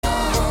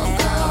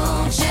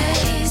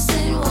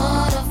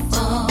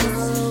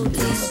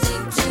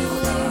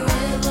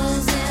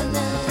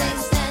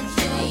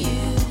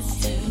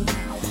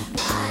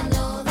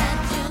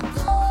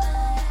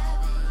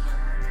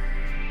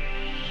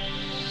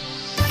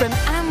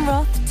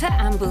Penrith to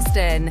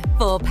Ambleston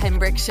for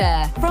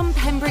Pembrokeshire. From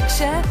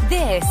Pembrokeshire,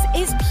 this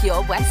is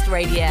Pure West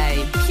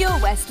Radio. Pure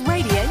West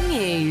Radio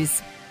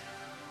News.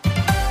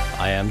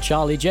 I am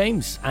Charlie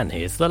James, and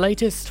here's the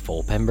latest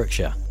for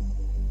Pembrokeshire.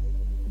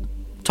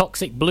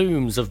 Toxic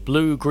blooms of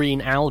blue-green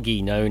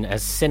algae known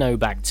as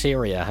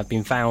cyanobacteria have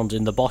been found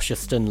in the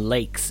Bosherston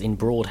Lakes in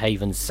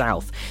Broadhaven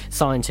South.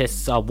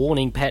 Scientists are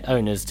warning pet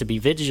owners to be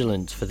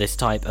vigilant for this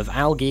type of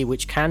algae,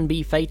 which can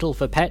be fatal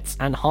for pets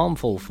and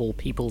harmful for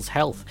people's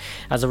health.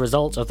 As a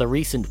result of the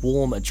recent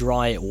warm,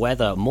 dry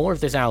weather, more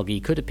of this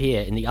algae could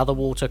appear in the other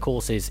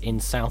watercourses in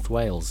South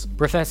Wales.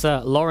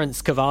 Professor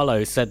Lawrence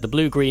Cavallo said the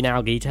blue-green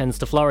algae tends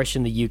to flourish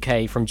in the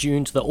UK from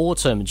June to the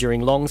autumn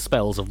during long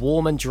spells of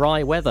warm and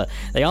dry weather.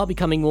 They are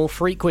becoming more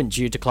frequent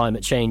due to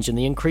climate change and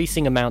the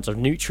increasing amount of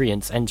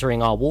nutrients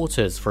entering our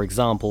waters, for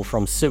example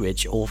from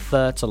sewage or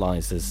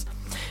fertilisers.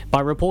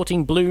 By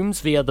reporting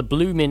blooms via the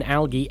Bloomin'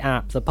 Algae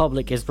app, the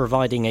public is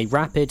providing a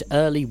rapid,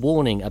 early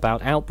warning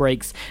about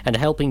outbreaks and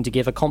helping to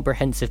give a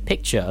comprehensive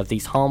picture of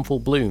these harmful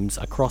blooms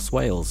across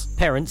Wales.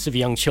 Parents of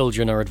young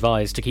children are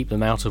advised to keep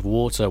them out of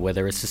water where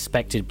there is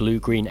suspected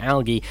blue-green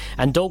algae,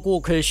 and dog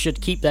walkers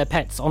should keep their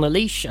pets on a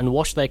leash and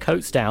wash their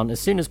coats down as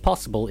soon as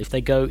possible if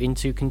they go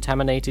into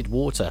contaminated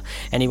water.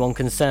 Anyone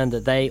concerned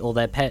that they or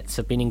their pets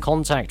have been in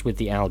contact with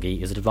the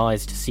algae is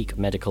advised to seek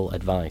medical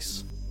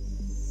advice.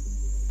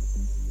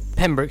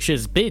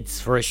 Pembrokeshire's bids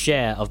for a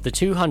share of the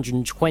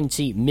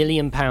 £220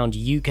 million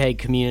UK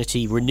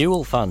Community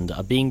Renewal Fund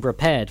are being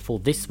prepared for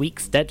this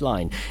week's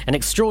deadline. An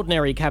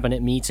extraordinary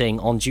cabinet meeting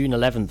on June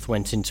 11th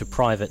went into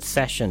private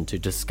session to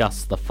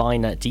discuss the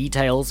finer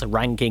details,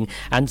 ranking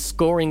and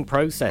scoring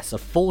process of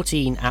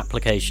 14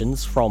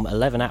 applications from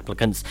 11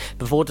 applicants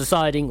before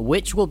deciding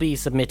which will be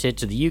submitted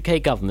to the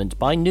UK government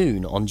by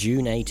noon on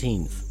June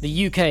 18th.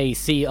 The UK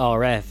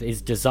CRF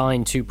is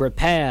designed to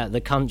prepare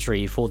the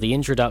country for the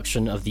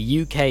introduction of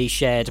the UK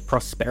Shared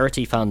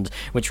Prosperity Fund,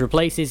 which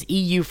replaces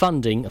EU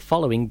funding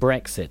following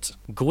Brexit.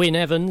 Gwyn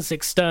Evans,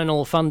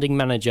 external funding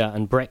manager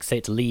and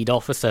Brexit lead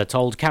officer,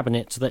 told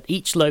Cabinet that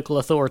each local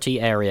authority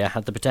area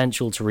had the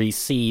potential to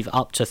receive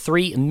up to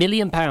 £3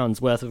 million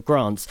worth of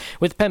grants,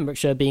 with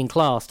Pembrokeshire being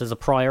classed as a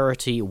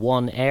Priority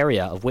 1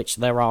 area, of which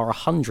there are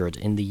 100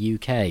 in the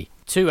UK.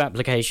 2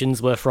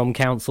 applications were from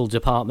council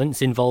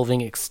departments involving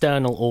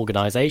external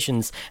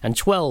organisations, and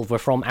 12 were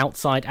from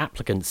outside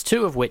applicants,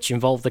 2 of which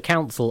involved the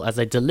council as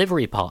a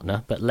delivery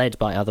partner but led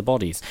by other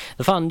bodies.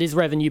 The fund is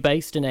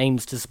revenue-based and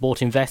aims to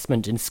support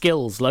investment in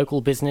skills,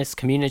 local business,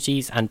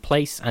 communities and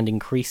place and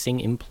increasing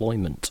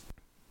employment.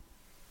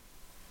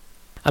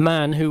 A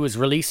man who was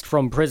released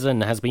from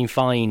prison has been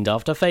fined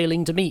after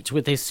failing to meet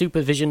with his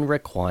supervision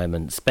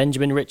requirements.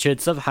 Benjamin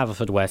Richards of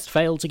Haverfordwest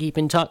failed to keep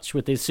in touch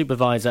with his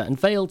supervisor and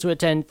failed to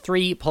attend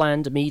 3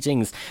 planned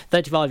meetings.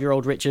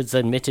 35-year-old Richards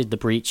admitted the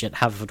breach at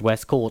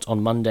Haverfordwest Court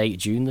on Monday,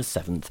 June the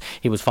 7th.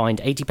 He was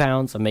fined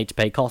 £80 and made to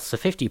pay costs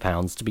of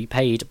 £50 to be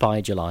paid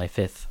by July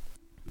 5th.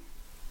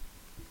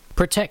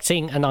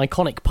 Protecting an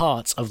iconic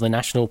part of the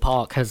national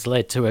park has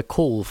led to a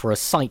call for a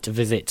site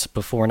visit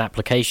before an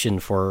application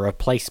for a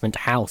replacement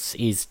house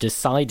is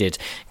decided.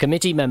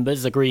 Committee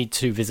members agreed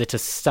to visit a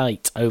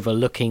site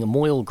overlooking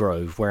Moyle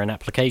Grove, where an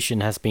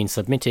application has been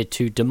submitted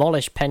to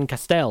demolish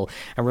Pencastel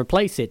and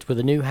replace it with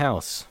a new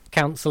house.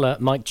 Councillor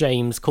Mike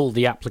James called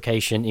the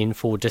application in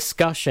for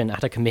discussion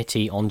at a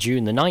committee on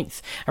June the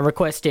 9th and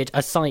requested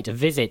a site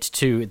visit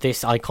to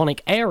this iconic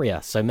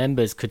area so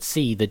members could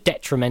see the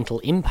detrimental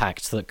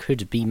impact that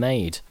could be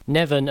made.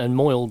 Nevern and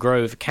Moyle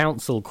Grove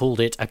Council called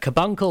it a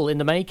carbuncle in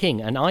the making,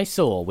 an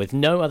eyesore with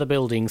no other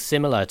buildings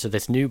similar to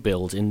this new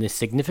build in this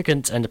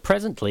significant and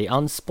presently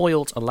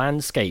unspoilt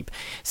landscape.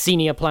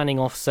 Senior Planning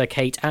Officer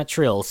Kate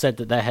Attrill said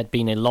that there had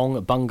been a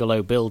long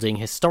bungalow building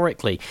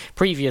historically,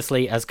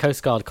 previously as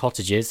coastguard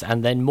cottages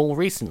and then more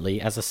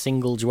recently as a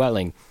single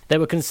dwelling.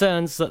 There were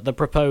concerns that the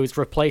proposed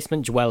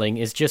replacement dwelling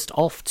is just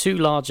off too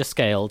large a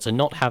scale to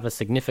not have a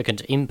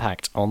significant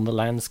impact on the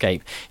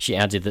landscape. She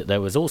added that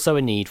there was also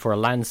a need for a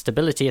land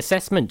stability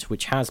assessment,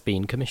 which has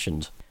been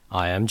commissioned.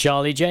 I am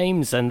Charlie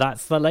James, and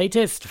that's the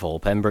latest for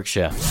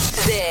Pembrokeshire.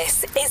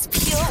 This is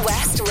Pure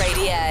West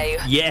Radio.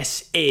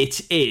 Yes,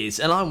 it is.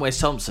 And I'm Wes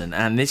Thompson,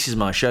 and this is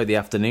my show, The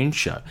Afternoon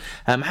Show.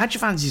 How'd you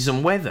fancy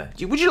some weather?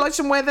 Would you like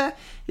some weather?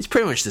 It's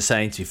pretty much the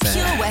same, to be fair.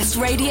 Pure West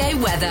Radio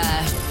weather.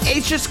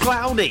 It's just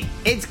cloudy.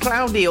 It's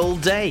cloudy all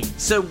day.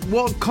 So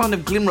what kind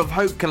of glimmer of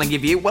hope can I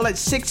give you? Well, at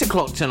 6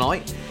 o'clock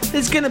tonight,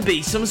 there's going to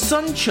be some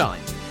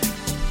sunshine.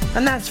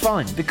 And that's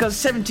fine, because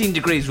 17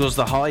 degrees was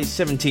the high,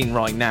 17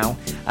 right now.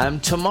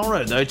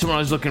 Tomorrow, though,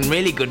 tomorrow's looking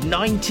really good.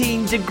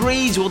 19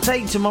 degrees, we'll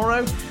take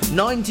tomorrow.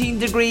 19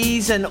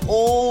 degrees and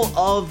all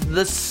of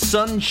the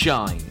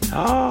sunshine.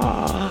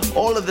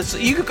 All of the...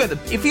 You could go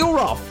if you're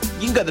off,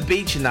 you can go to the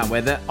beach in that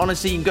weather.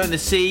 Honestly, you can go in the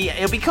sea.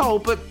 It'll be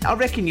cold, but I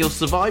reckon you'll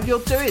survive. You'll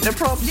do it, no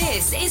problem.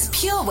 This is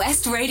Pure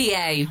West Radio.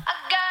 I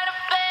got a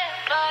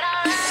bed, but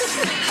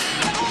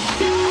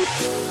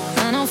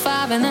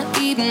 9:05 in the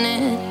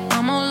evening.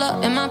 I'm all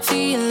up in my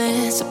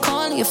feelings. So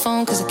calling your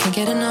phone cause I can't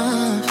get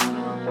enough.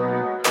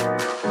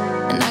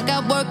 And I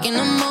got work in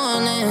the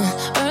morning,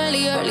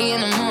 early in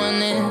the morning.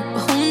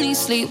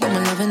 sleep when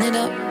we're loving it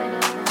up.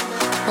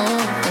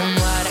 Oh, and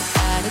what I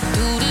gotta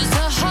do this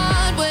the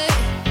hard way.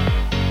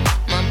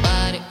 My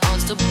body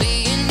wants to be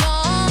in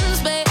arms,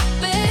 baby.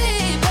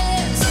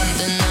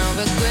 Something I'll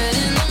regret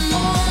in the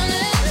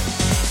morning,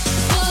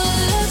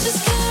 but I just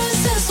can't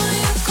resist when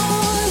you're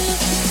calling.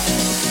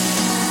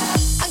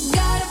 I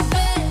got a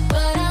bed,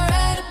 but I'd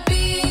rather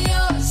be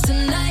yours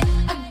tonight.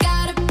 I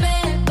got a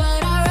bed, but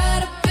I'd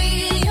rather be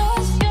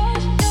yours.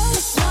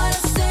 That's what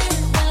I said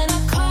when I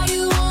call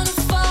you on the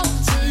phone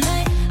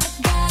tonight. I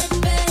got a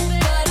bed,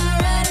 but I'd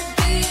rather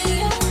be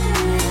yours.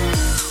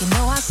 You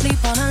know I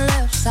sleep on the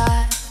left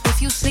side. If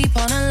you sleep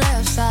on the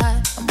left side,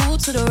 I move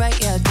to the right,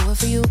 yeah, I do it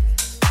for you.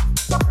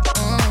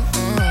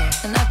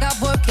 And I got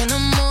work in the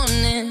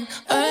morning,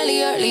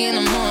 early in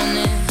the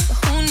morning. But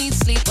who needs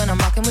sleep when I'm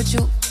rocking with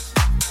you?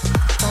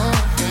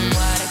 And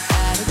what I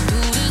gotta do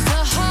this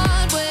the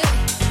hard way.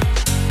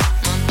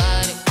 My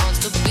body wants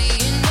to be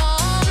in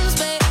arms,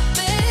 baby.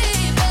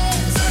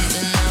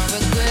 Something I'll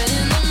regret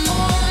in the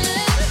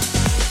morning,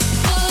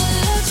 but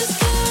I just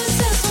can't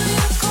resist when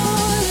you're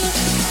calling.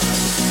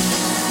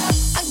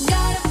 I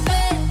got a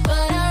bed,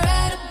 but I'd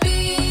rather be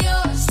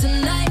yours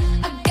tonight.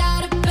 I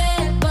got a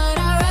bed, but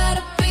I'd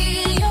rather be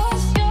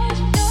yours.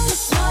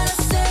 That's what I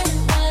said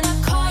when I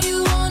call you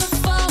on the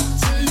phone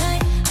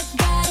tonight. I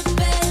got a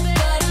bed,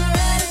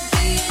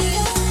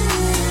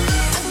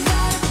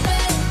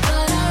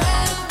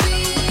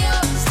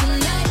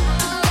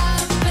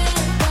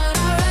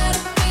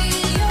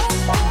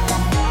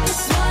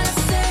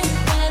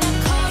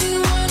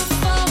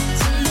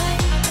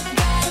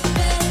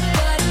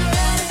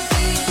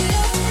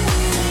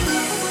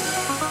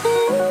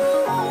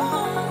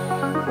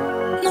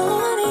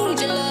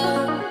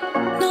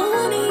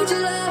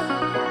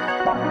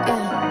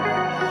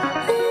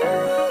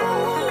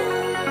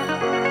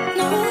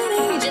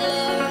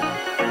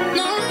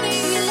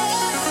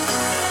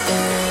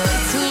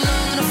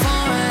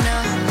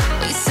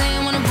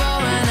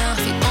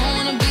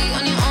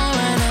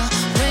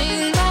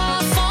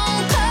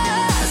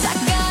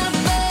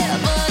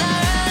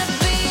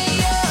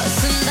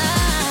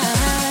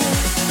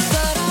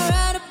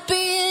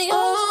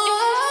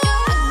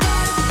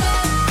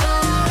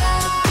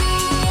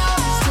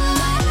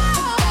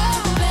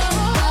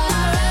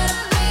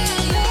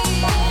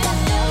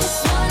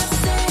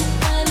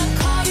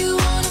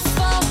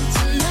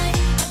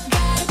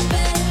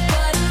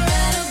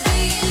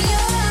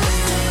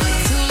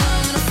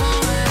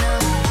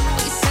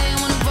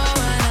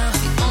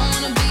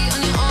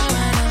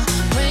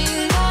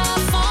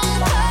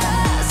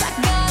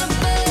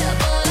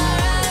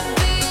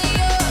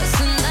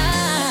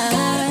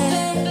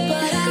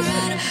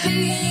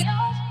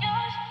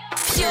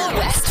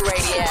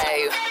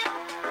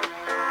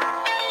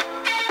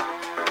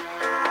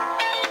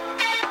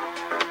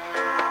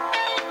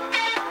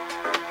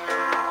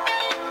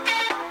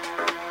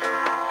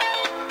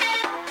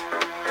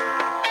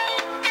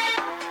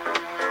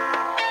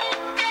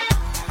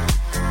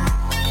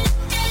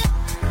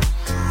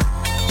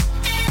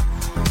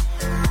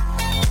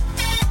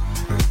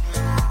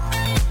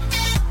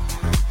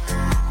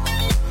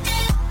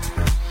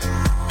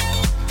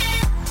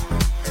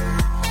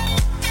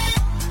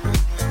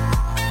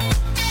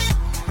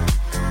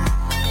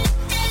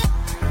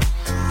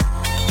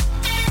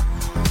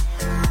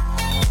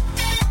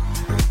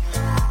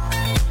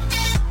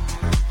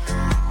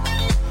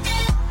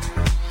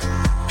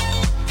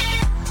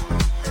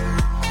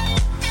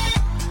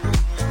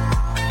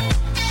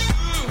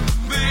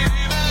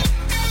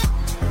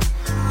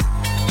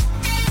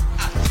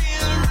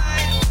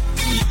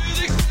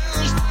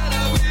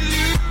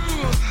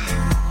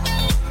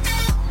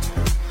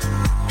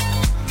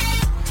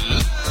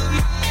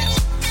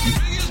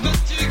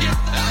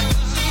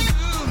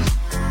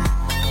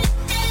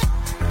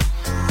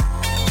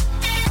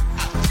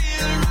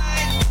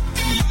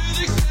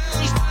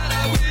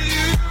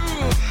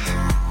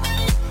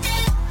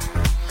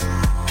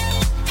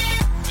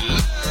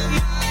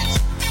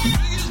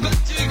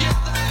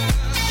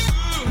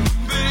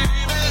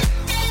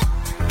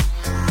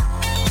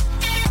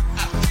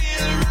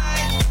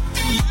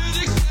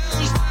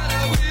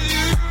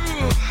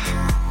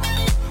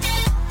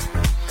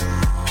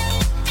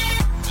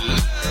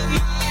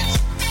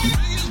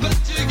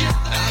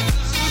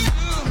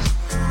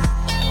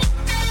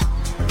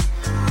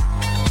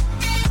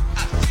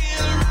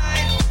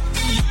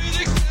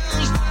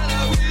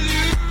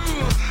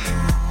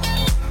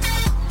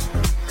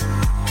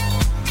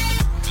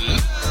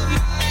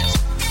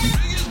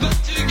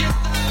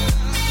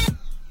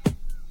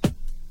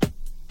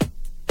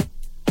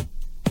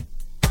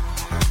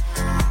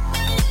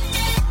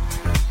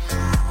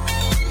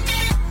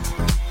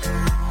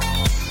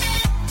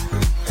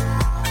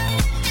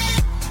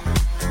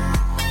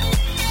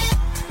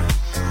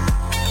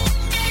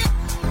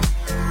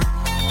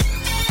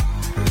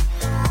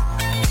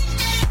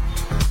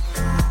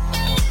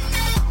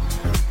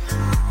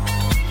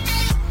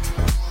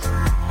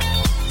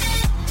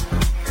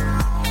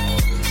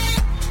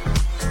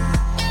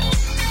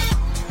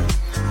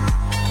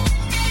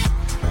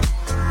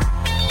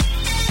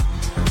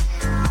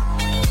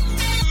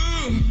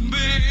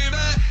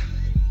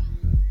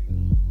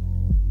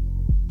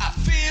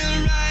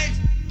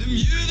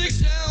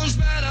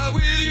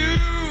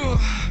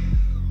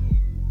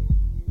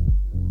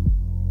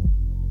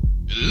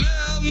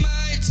 Love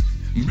might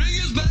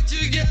bring us back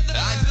together.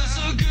 I feel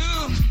so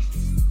good.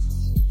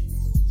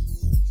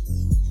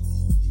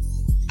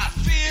 I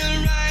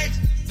feel right.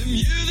 The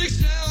music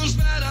sounds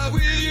better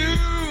with you.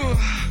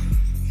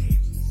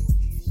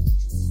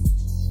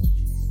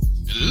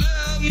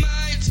 Love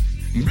might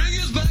bring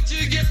us back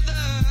together.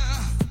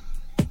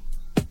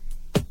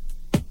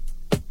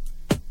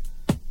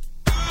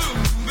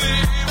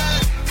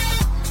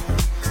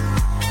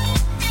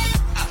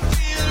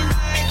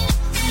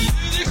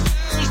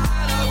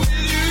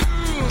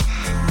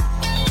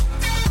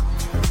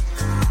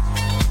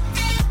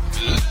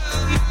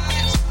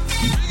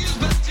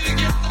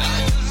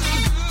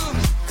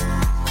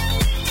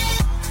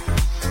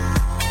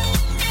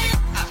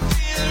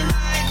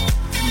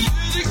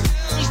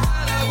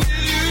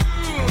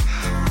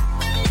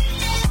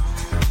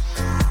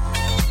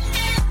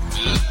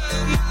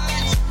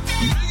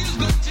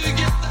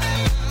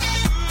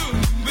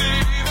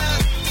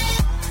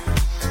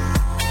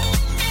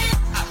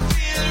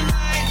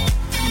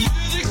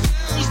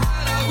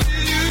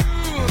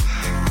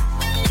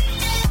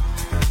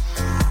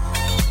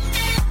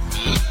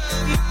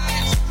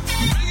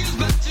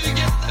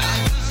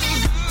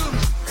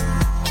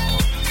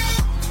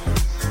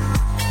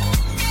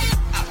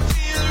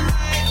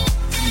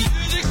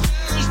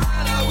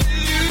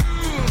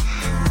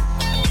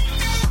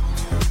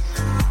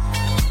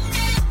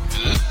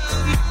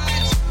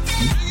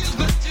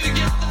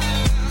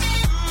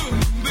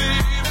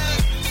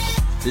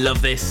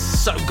 Love this,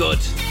 so good.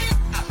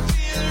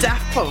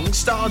 Daft Punk,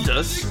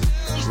 Stardust.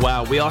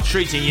 Wow, we are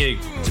treating you.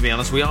 To be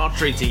honest, we are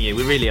treating you.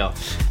 We really are.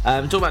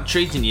 Talk about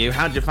treating you.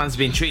 How do your fans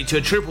been treated to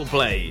a triple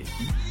play?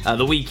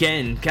 The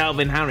Weekend,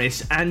 Calvin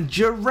Harris, and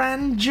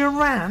Duran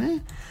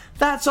Duran.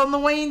 That's on the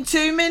way in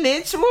 2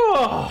 minutes.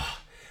 Whoa.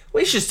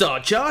 We should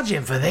start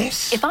charging for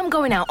this. If I'm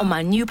going out on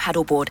my new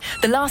paddleboard,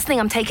 the last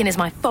thing I'm taking is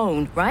my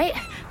phone, right?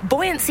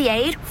 Buoyancy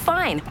aid,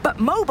 fine. But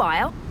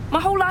mobile? My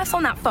whole life's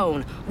on that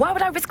phone. Why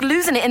would I risk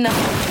losing it in the...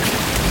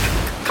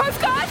 Coast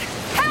Guard,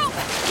 help!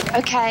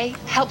 Okay,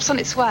 help's on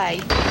its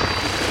way.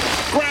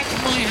 Grab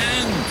my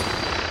hand.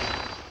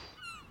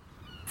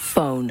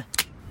 Phone.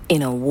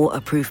 In a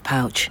waterproof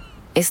pouch.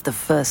 It's the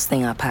first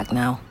thing I pack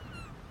now.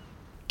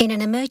 In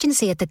an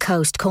emergency at the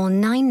coast, call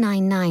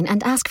 999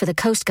 and ask for the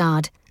Coast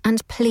Guard.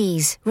 And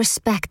please,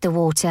 respect the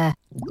water.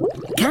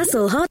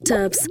 Castle Hot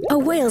Tubs are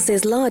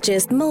Wales's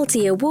largest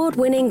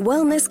multi-award-winning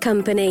wellness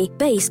company,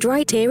 based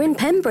right here in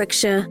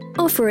Pembrokeshire,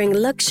 offering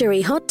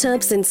luxury hot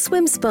tubs and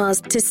swim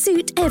spas to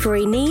suit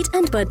every need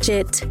and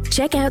budget.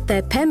 Check out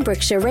their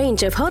Pembrokeshire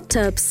range of hot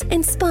tubs,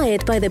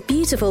 inspired by the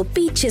beautiful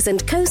beaches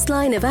and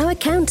coastline of our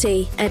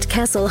county at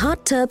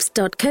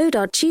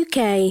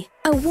castlehottubs.co.uk.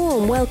 A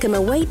warm welcome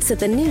awaits at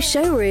the new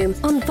showroom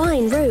on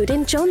Vine Road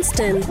in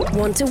Johnston.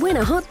 Want to win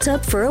a hot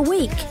tub for a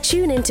week?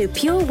 Tune into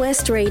Pure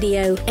West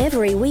Radio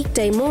every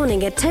weekday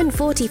morning at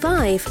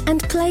 10:45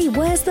 and play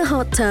Where's the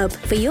Hot Tub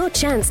for your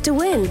chance to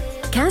win.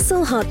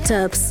 Castle Hot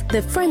Tubs,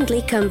 the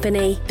friendly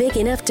company, big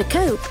enough to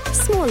cope,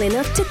 small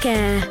enough to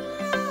care.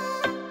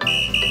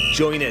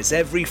 Join us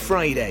every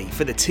Friday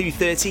for the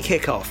 2:30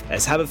 kickoff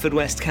as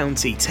Haverfordwest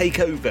County take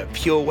over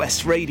Pure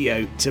West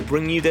Radio to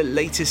bring you the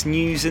latest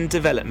news and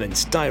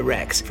developments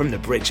direct from the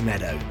Bridge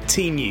Meadow.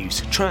 Team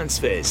news,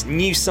 transfers,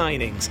 new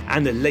signings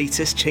and the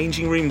latest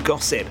changing room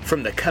gossip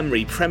from the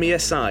Cymru Premier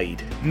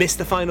side. Miss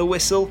the final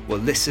whistle? Well,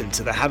 listen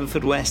to the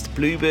Haverfordwest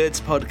Bluebirds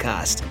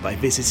podcast by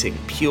visiting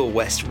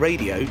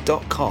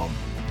purewestradio.com.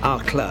 Our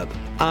club,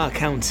 our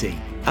county,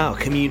 our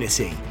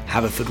community.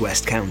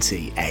 Haverfordwest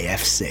County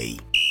AFC.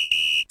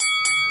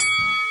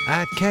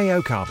 At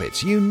KO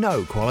Carpets, you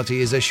know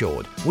quality is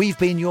assured. We've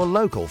been your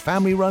local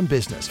family-run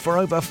business for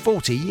over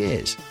 40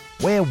 years.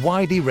 We're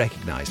widely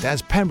recognised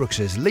as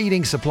Pembrokeshire's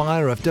leading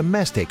supplier of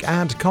domestic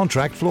and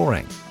contract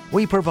flooring.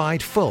 We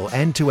provide full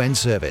end-to-end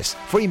service,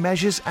 free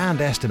measures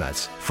and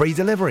estimates, free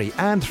delivery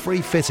and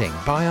free fitting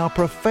by our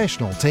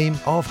professional team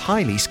of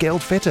highly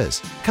skilled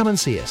fitters. Come and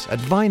see us at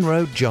Vine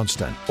Road,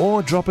 Johnston,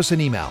 or drop us an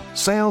email,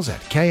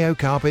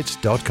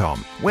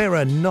 sales@kocarpets.com. We're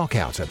a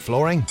knockout at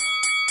flooring.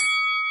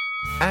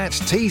 At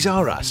Tees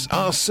R Us,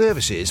 our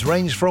services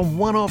range from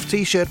one-off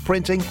t-shirt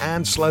printing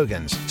and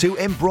slogans to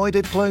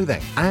embroidered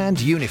clothing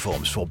and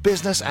uniforms for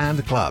business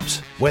and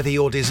clubs. Whether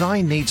your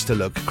design needs to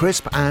look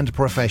crisp and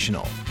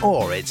professional,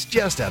 or it's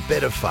just a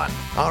bit of fun,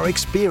 our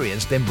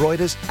experienced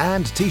embroiders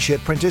and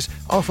t-shirt printers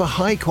offer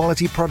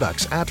high-quality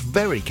products at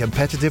very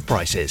competitive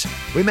prices.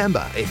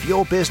 Remember, if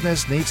your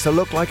business needs to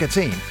look like a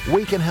team,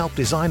 we can help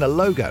design a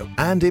logo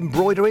and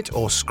embroider it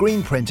or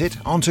screen print it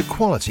onto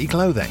quality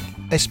clothing,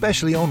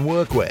 especially on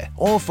workwear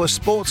or for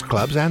sports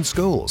clubs and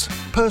schools.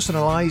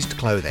 Personalised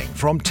clothing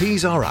from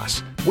Tees R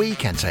Us. We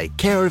can take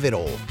care of it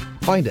all.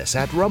 Find us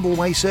at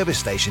Rumbleway Service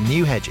Station,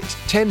 New Hedges,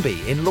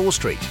 10B in Law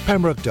Street,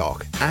 Pembroke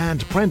Dock,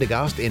 and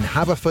Prendergast in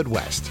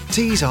Haverfordwest.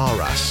 Tees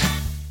R Us.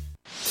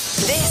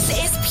 This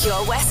is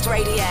Pure West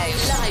Radio,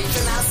 live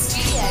from our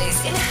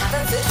studios in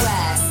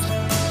Haverfordwest.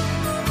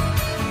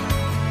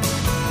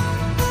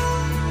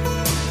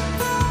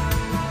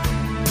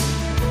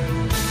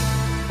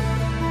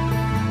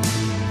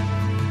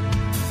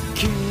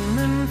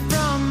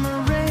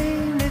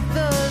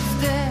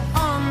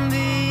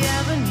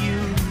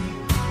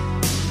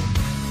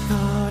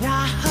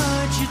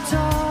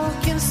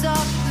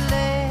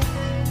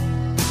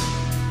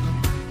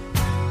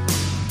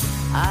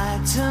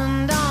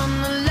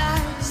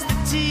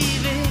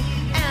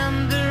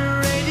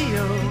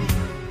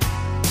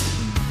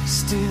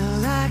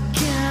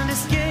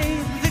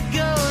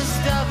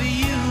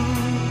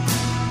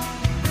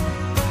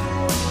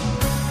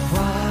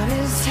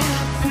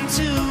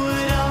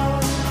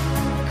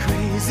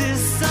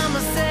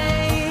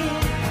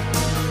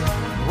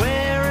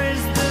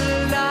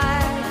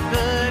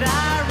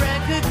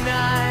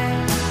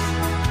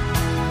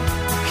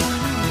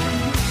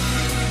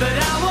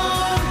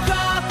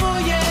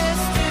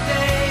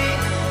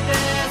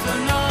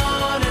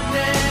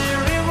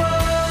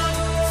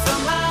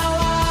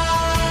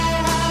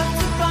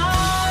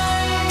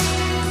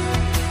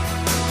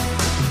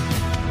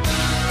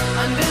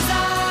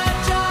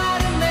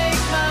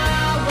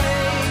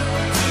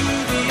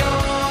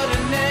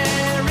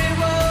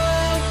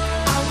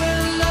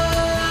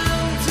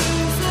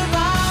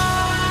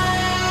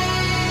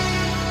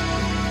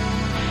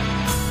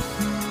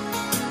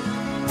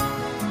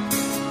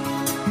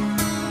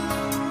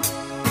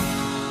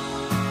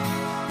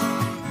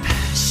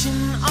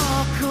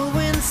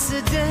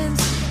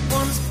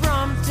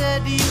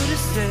 wanted you to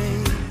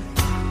stay.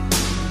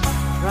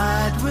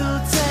 Pride will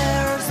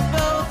tear us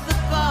both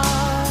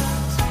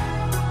apart.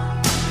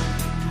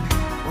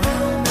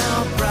 Well,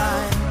 now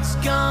pride's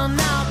gone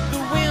out the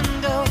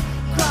window,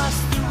 cross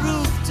the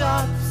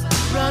rooftops,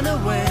 run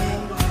away.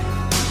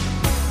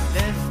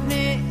 Left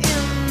me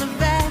in the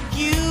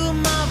vacuum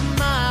of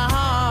my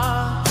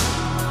heart.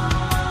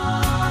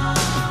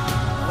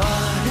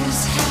 What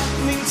is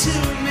happening to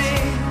me?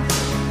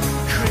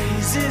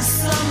 Crazy,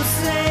 some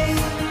say.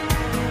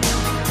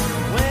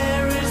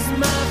 Where is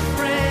my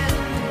friend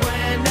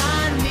when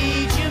I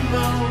need you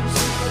most?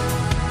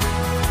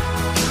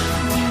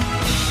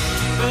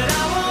 But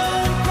I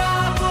won't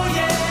cry for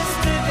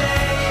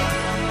yesterday.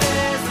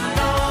 There's an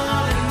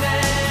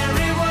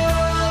ordinary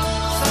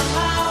world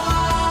somehow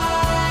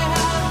I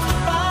have to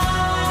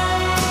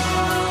find.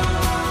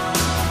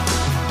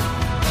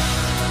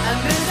 And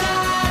as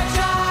I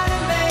try to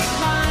make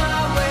my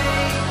way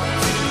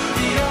to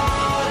the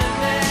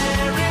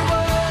ordinary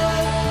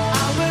world,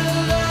 I will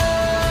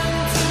learn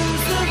to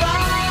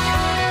survive.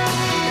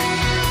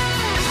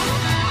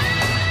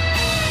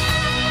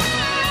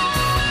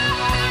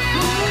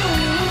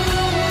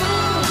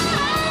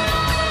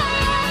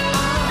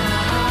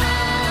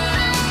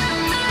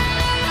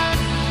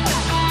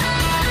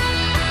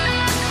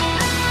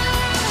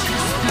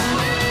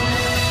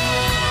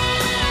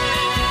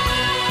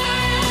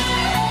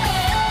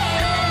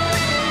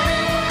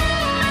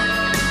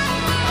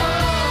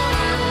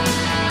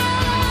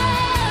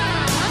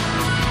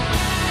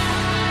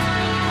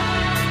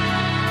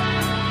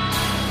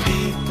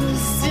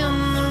 Papers in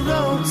the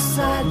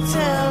roadside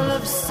tell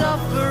of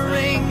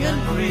suffering and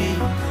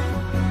grief.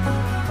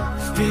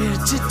 Fear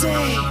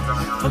today,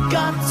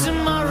 forgot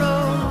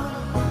tomorrow.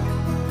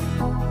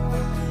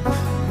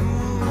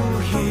 Ooh,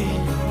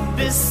 here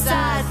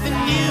beside the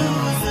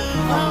news of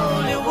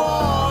holy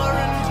war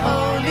and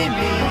holy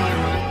me.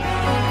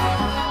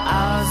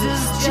 Ours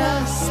is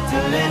just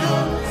a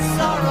little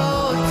sorrow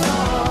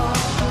talk.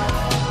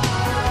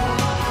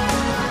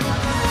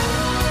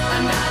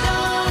 And I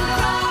don't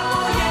cry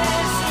for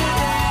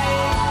yesterday.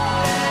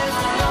 There's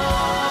an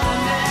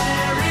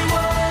ordinary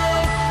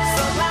world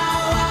somehow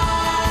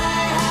I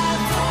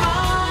have to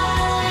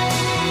find.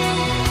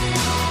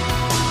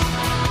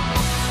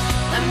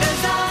 And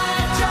as I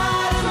try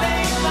to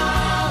make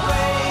my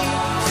way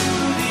to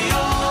the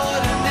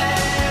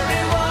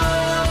ordinary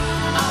world,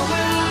 I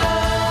will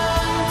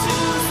learn to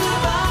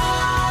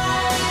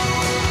survive.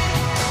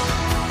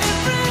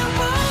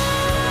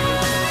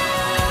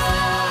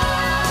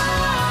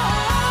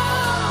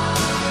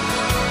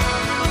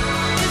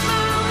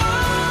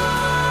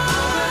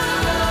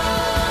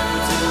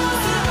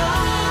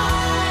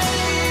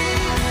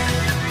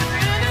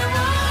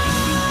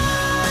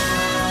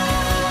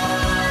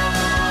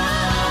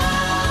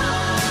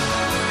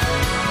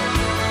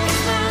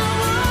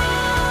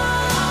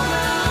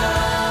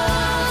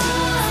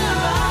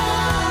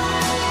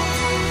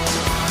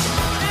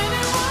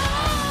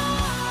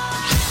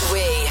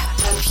 We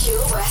are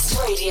Pure West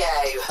Radio.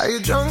 Are you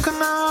drunk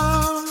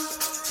enough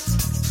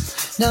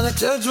now to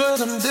judge what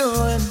I'm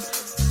doing?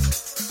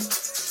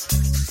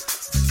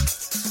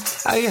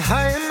 Are you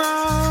high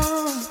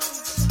enough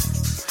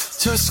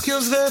to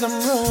excuse that I'm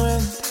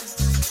ruined?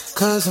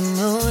 'Cause I'm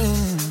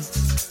ruined.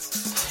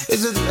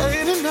 Is it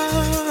late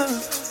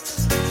enough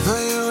for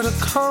you to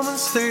come and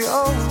stay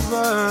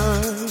over?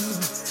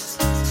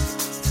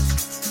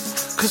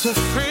 'Cause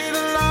we're free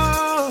to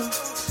love,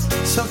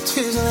 so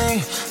tease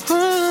me.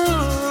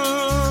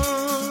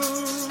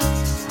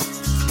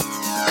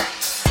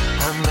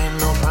 I made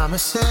no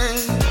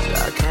promises,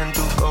 I can't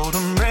do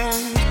golden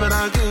rings, but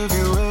I'll give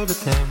you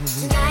everything.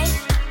 Tonight,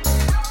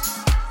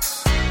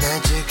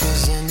 Magic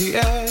is in the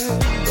air,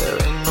 there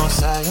ain't no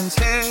science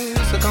here,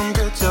 so come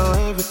get your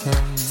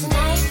everything.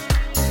 tonight,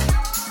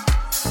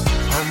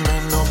 I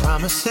made no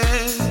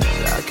promises,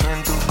 I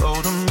can't do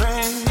golden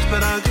rings,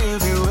 but I'll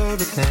give you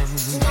everything.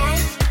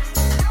 tonight,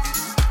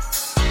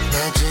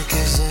 Magic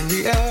is in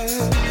the air,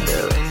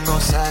 there ain't no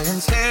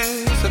science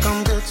here, so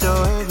come get your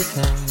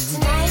everything.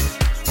 tonight.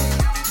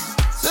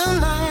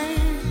 Tonight,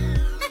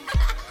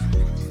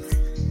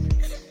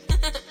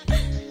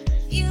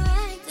 You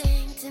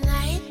acting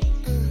tonight.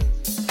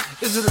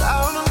 is it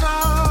loud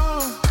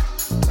enough?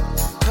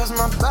 'Cause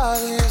my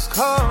body is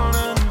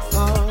calling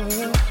for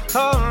you,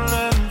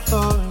 calling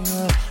for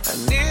you. I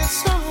need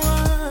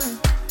someone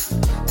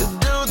to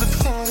do the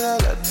things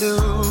that I do.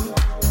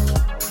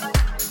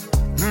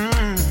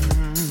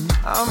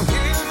 I'm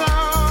here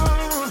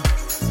now,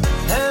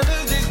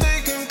 energy's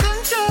taking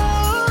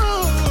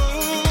control.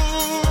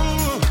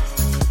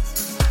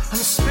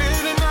 I'm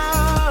speeding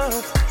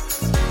up,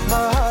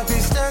 my heart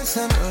beats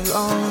dancing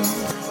alone.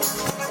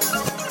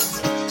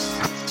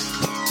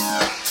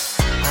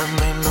 I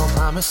made no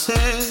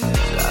promises,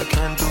 I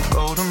can't do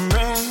golden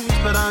rings,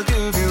 but I'll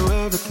give you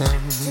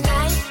everything.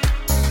 Tonight,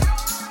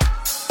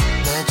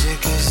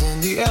 Magic is in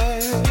the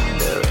air,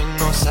 there ain't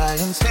no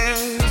science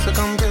here, so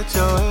come get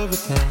your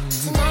everything.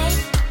 tonight,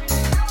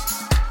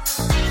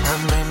 I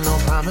made no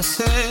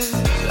promises,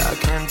 I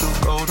can't do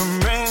golden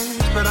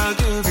rings, but I'll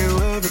give you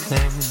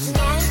everything.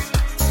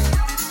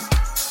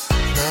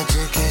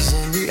 Magic is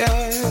in the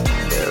air,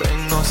 there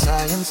ain't no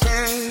science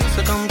here,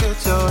 so come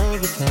get your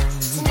everything.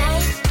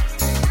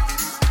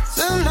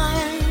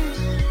 Tonight.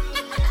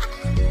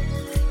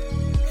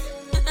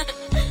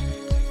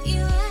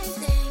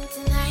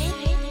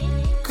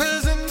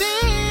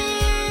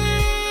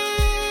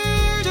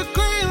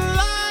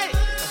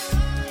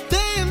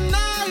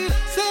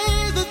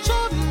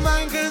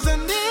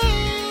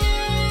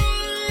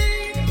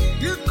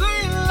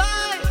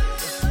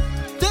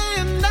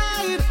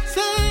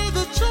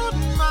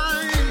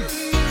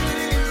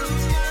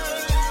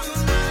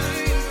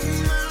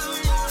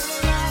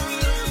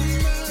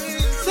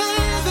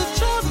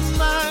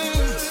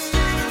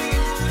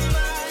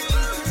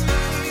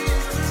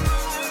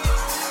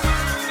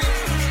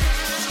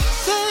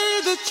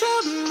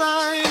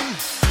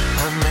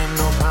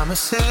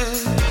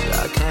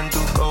 I can't do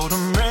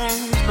golden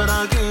rings, but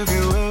I'll give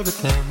you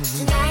everything.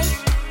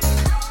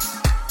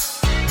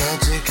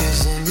 Magic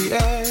is in the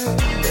air,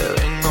 there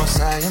ain't no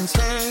science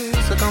here,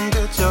 so come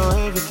get your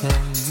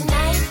everything.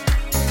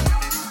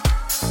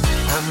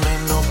 I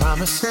made no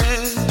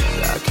promises,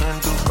 I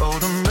can't do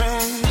golden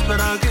rings, but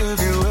I'll give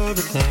you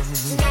everything.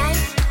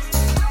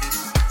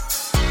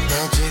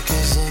 Magic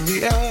is in the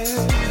air,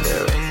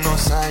 there ain't no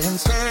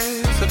science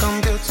here, so come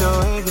get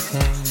your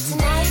everything.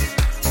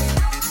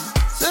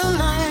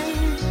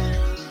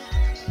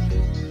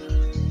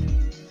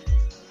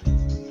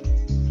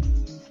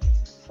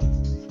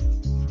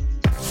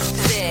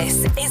 This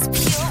is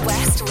Pure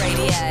West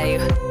Radio.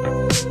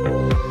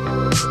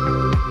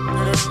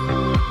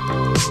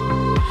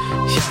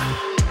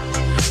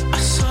 I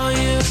saw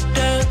you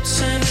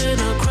dancing in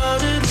a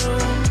crowded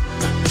room.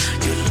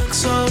 You look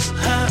so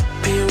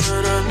happy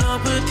when I'm not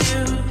with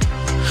you.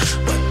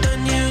 But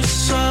then you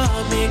saw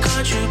me,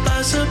 caught you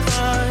by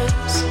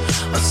surprise.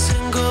 A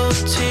single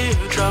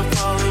teardrop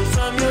falling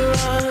from your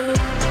eye.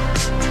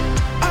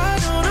 I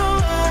don't know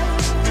why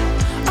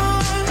I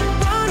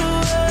run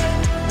away.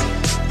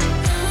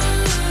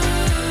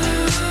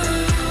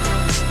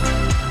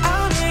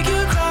 I'll make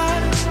you cry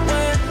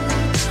when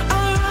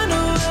I run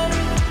away.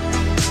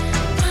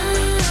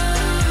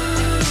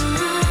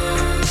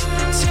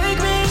 Take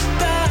me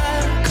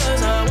back,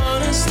 'cause I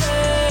wanna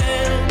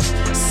stay.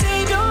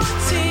 Save your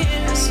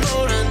tears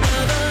for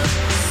another.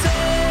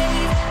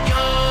 Save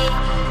your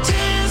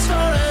tears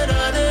for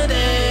another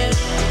day.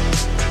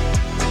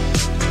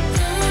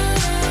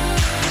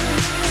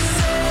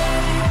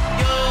 Save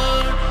your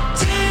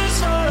tears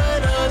for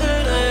another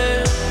day.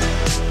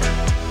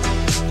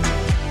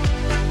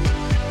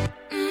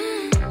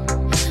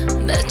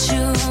 Met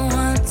you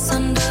once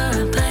under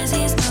a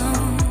Pisces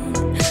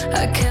moon.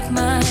 I kept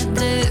my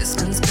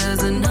distance 'cause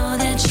I know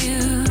that you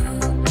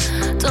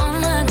don't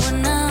like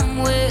when I'm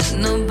with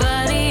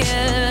nobody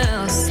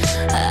else.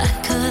 I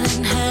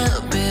couldn't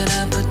help it,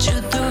 I put you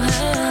through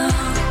hell.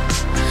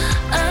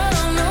 I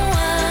don't know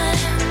why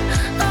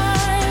I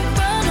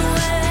run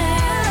away.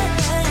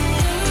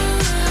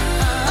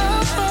 Oh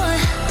boy,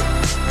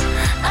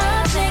 I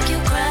make you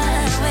cry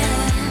when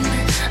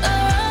I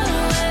run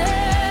away.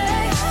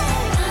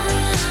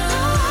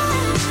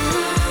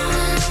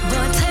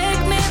 Boy,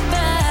 take me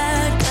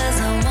back, 'cause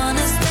I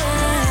wanna stay.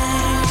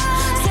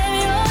 Save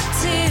your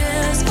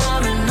tears for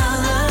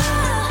another.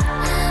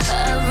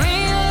 I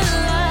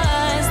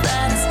realize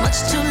that it's much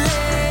too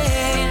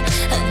late,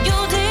 and you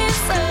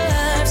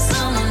deserve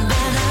someone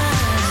better.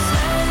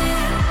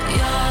 Save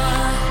your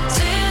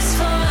tears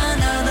for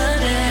another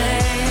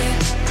day.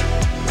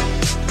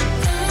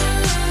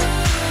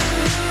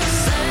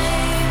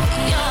 Save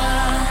your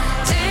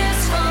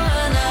tears for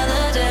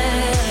another day.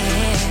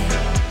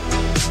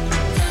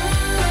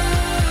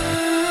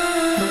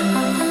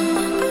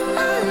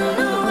 I don't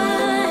know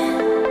why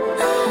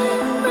I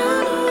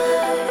run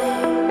away.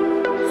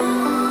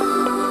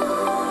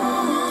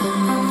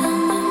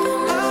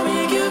 I'll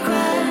make you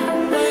cry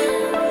when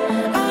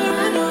I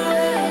run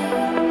away.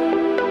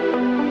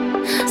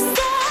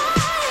 Save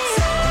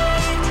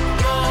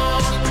your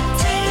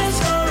tears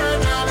for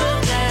another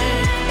day.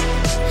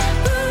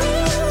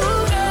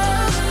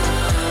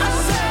 I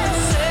said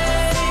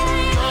save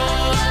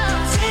your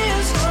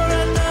tears for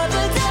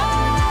another day.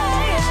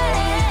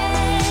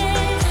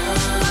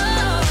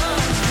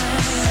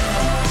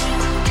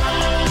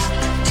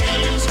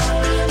 Tears for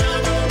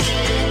another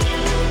day.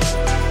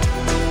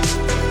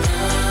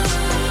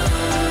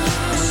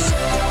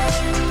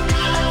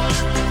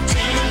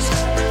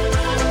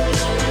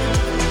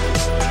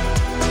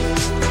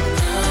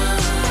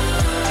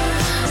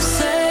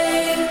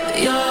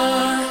 Save your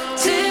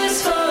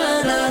tears for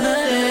another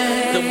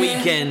day. The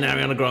Weeknd,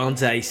 Ariana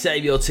Grande,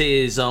 Save Your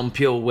Tears on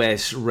Pure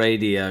West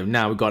Radio.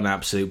 Now we've got an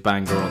absolute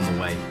banger on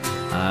the way.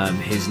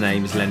 His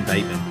name is Len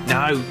Bateman.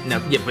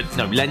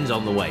 Len's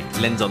on the way.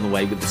 Len's on the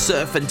way with the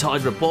Surf and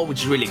Tide Report,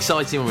 which is really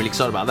exciting. I'm really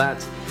excited about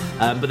that.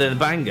 But then the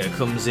banger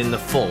comes in the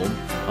form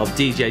of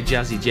DJ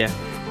Jazzy Jeff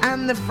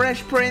and the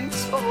Fresh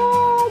Prince.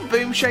 Oh,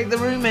 boom, shake the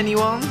room,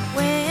 anyone?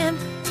 When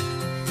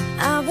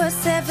I was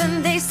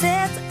 7, they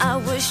said I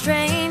was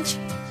strange.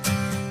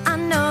 I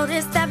noticed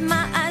noticed that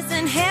my eyes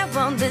and hair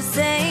weren't the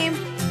same.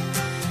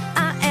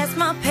 I asked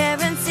my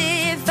parents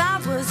if I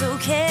was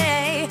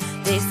okay.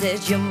 They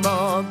said you're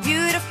more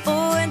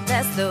beautiful and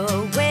that's the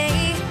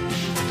way.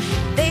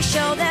 They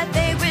show that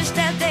they wish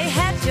that they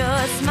had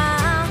your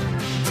smile.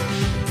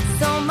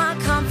 So my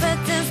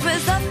confidence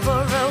was up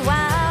for a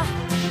while.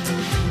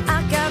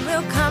 I got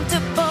real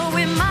comfortable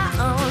with my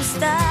own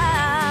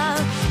style.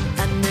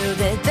 I knew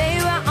that they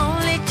were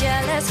only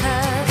jealous.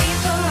 Her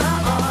people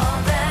are all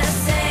the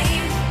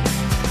same,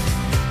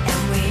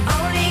 and we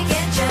only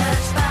get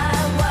judged by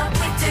what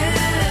we do.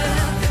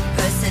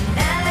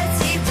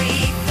 Personality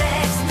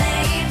reflects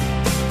name,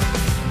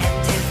 and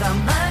if I'm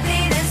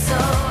ugly, then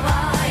so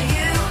are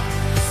you.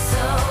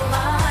 So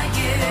are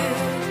you.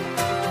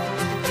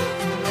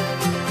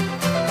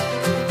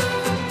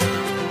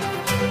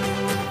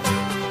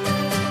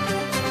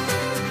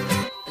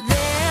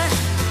 There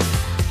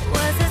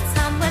was a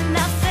time when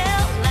I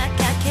felt like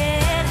I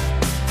cared,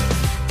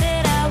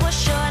 that I was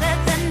shorter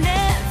than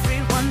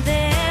everyone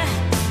there.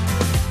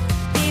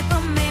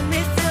 People made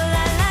me feel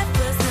like life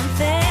was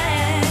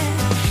unfair,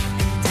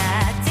 and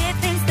I did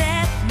things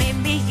that made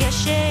me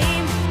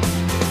ashamed,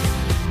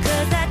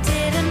 'cause I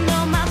didn't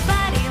know my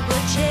body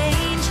would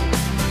change.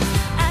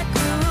 I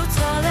grew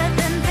taller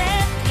than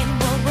them in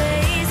more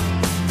ways,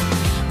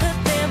 but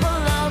there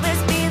will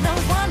always be the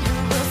one who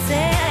will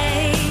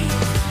say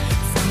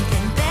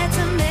something bad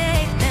to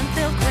make them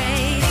feel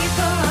great.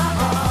 People are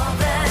all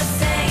the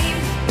same,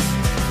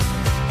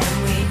 and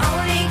we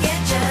only get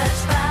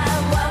judged by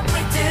what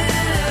we do.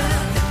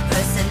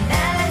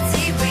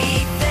 Personality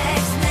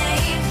reflects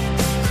name,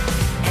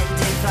 and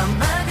if I'm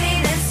ugly,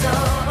 then so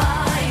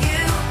are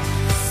you.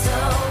 So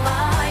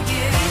are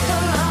you.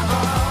 People are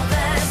all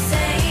the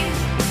same,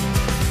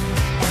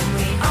 and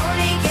we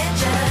only get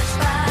judged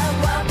by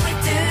what we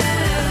do.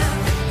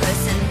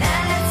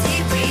 Personality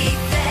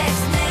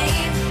reflects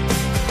name,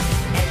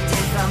 and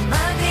if I'm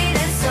ugly,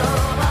 then so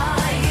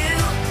are you.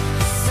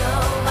 So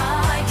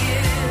are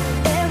you.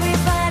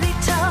 Everybody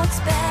talks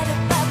bad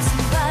about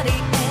somebody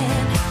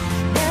and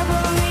never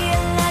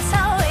realize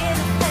how it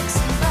affects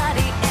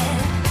somebody, and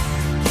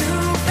you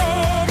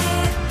bet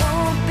it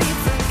won't be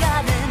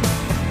forgotten.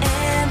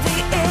 Envy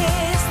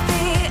is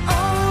the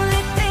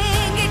only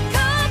thing it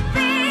could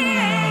be.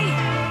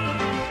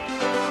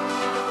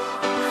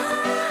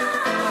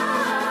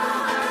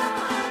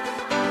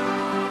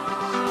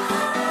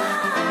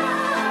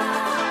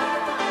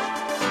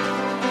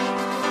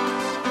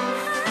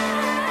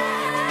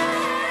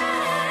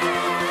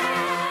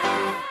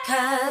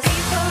 'Cause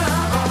people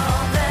are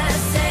all the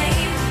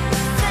same,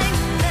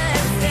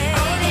 we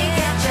only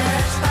get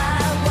judged by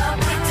what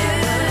we do.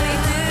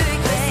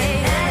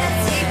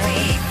 Personality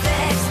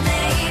reflects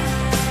name,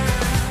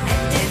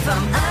 and if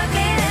I'm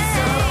ugly, then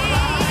so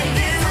are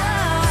you.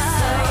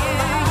 So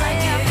are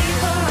you.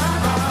 People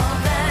are all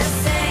the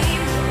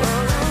same,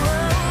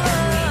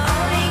 and we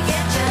only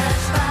get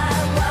judged by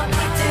what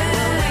we do.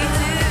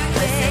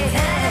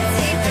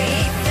 Personality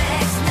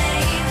reflects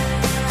name,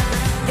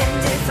 and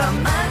if I'm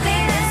ugly,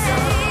 then so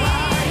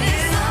are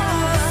you.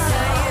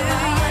 So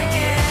are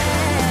you.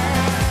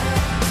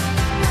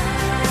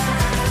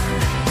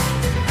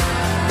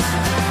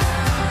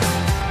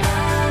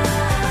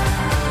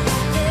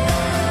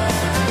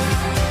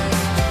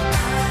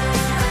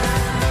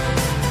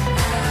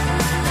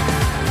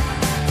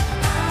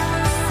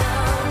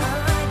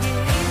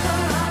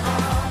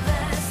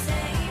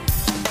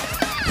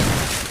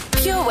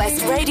 Pure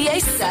West Radio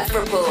Surf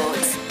Report.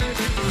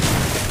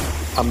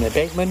 I'm Ned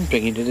Bateman,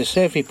 bringing you the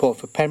surf report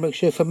for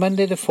Pembrokeshire for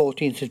Monday the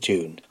 14th of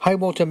June. High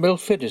water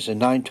Milford is at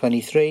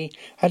 9.23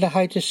 at a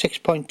height of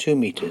 6.2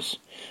 metres,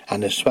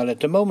 and the swell at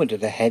the moment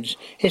at the heads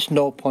is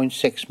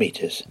 0.6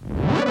 metres.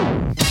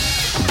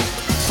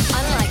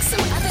 Unlike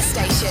some other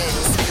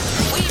stations,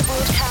 we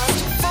broadcast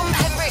from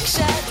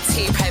Pembrokeshire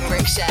to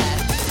Pembrokeshire.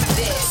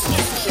 This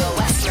is Pure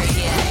West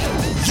Radio.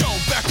 Yo,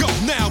 back up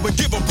now and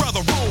give a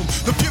brother room.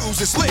 The fuse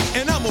is lit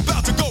and I'm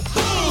about to go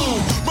boom.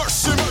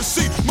 Mercy,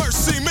 mercy,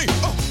 mercy me.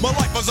 My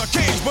life as a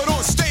cage, but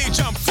on stage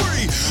I'm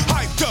free.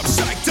 Hyped up,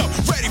 psyched up,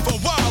 ready for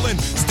wildin'.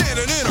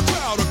 Standing in a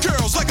crowd of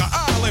girls like an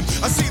island.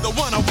 I see the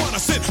one I wanna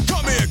sit.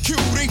 Come here,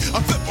 cutie. I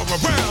flip her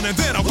around and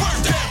then I work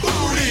that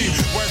booty.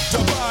 Work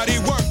the body,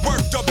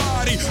 work the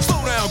body.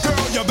 Slow down,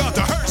 girl, you're about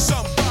to hurt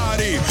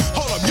somebody.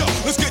 Hold up, yo,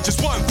 let's get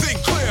just one thing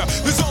clear.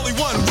 There's only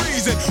one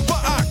reason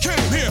why I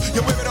came here.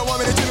 You women don't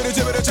want me to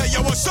tell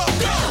you what's up.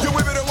 You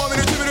women don't want me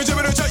to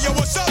tell you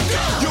what's up.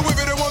 You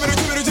women don't want me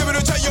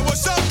to tell you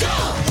what's up.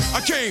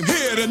 I came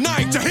here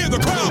tonight to hear the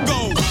crowd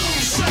go. Boom,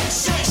 shake,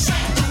 shake,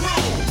 shake the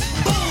room.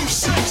 Boom,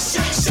 shake,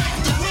 shake, shake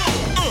the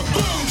room.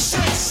 Boom,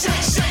 shake,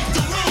 shake, shake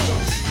the room.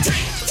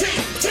 Tick, tick,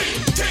 tick,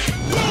 tick,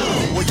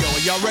 boom. Well, yo,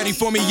 are y'all ready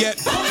for me yet?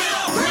 Pump it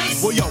up,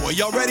 Prince. Well, yo, are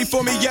y'all ready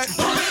for me yet?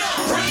 Pump it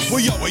up, Prince. Well,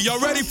 yo, are y'all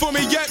ready for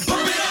me yet?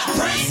 Pump it up,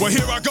 Prince. Well,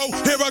 here I go,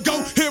 here I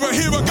go, here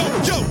I go.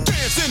 Yo,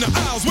 dance in the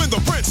aisles when the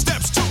Prince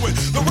steps to it.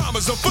 The rhyme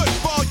is a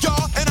football,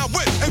 y'all, and I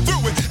went and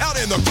threw it out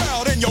in the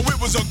crowd, and yo, it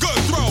was a good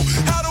throw.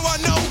 How do I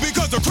know?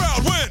 Because the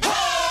crowd went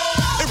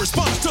in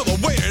response to the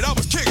way that I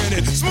was kicking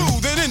it,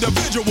 smooth and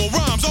individual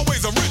rhymes,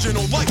 always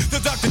original, like the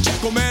Dr.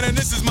 Jekyll man, and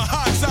this is my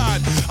high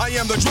side. I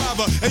am the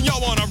driver, and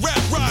y'all on a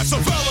rap ride, so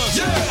fellas,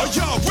 are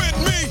y'all with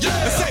me?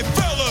 And say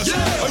fellas,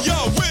 are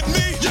y'all with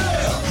me?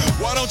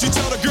 Why don't you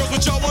tell the girls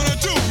what y'all wanna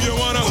do? You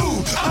wanna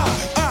ooh,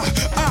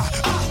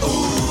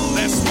 ooh.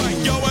 That's right,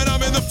 yo, and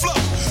I'm in the flow,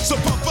 so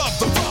pump up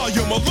the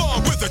volume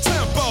along with the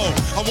tempo.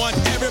 I want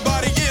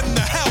everybody in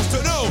the house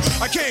to know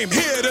I came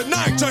here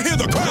tonight to hear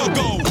the crowd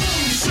go. Boom,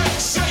 shake,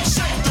 shake,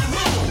 shake the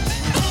room.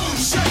 Boom,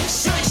 shake,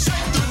 shake,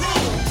 shake the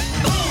room.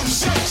 Boom,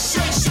 shake,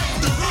 shake, shake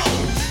the room.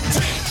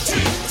 Tick,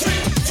 tick,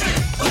 tick, tick,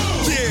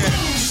 boom. Yeah.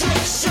 Boom,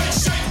 shake, shake,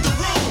 shake the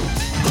room.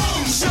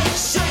 Boom, shake,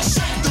 shake,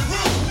 shake the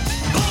room.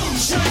 Boom,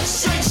 shake,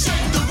 shake,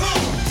 shake the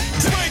room.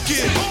 Take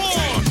it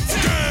on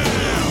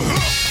down.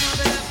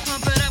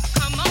 Pump it up,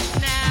 come on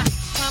now.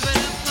 Pump it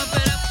up,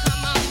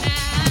 come on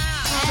now.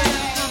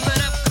 Pump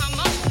it up, come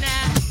on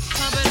now.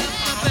 Pump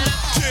it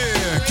up.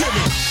 Yeah, give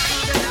me.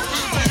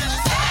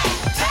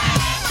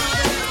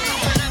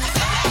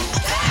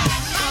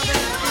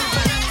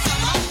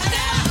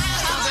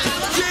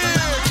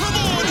 Yeah, come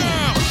on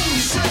now. Boom,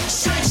 shake,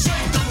 shake,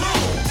 shake the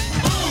room.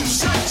 Boom,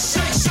 shake,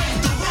 shake, shake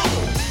the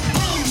room.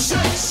 Boom,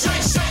 shake,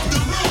 shake, shake the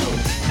room.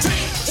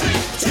 Tick, tick,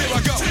 tick. Here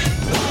I go.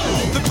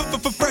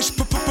 The fresh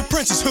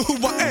princess who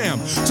I am.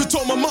 So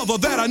told my mother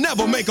that I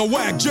never make a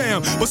whack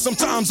jam. But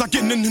sometimes I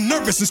get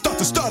nervous and start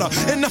to stutter.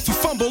 And I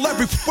fumble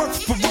every word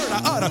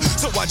I utter.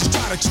 So I just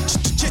try to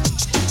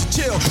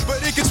chill.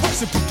 But it gets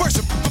worse and worse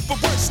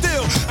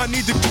still. I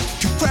need the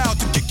crowd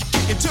to get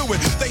into it.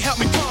 They help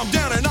me calm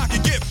down and I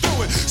can get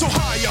through it. So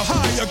higher,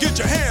 higher, get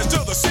your hands to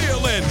the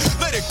ceiling.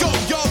 Let it go,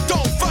 y'all,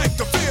 don't fight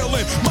the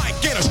feeling. Might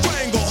get a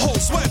stranglehold,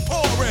 sweat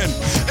pouring.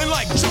 And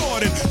like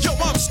Jordan, yo,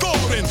 I'm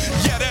scoring.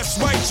 Yeah, that's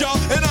right, y'all,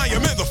 and I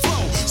am in the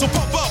flow. So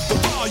pump up the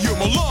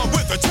volume along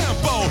with the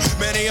tempo.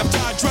 Many have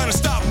died trying to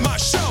stop my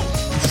show.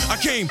 I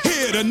came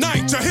here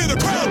tonight to hear the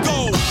crowd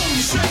go. Boom,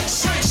 shake,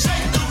 shake,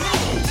 shake the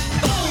room.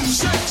 Boom,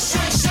 shake,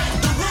 shake,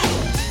 shake the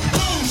room.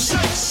 Boom,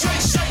 shake,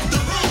 shake, shake the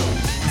room.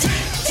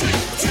 Tick, tick,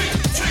 tick,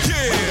 tick.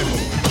 Yeah.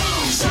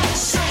 Boom, shake,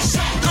 shake,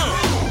 shake the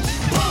room.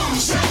 Boom,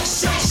 shake,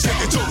 shake,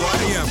 shake it to where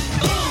I am.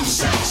 Boom,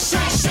 shake,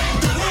 shake, shake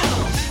the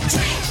room.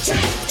 Tick,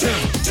 tick,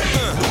 tick, tick.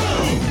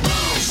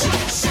 Boom,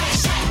 shake, shake,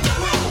 shake the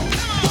room.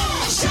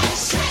 Boom, shake,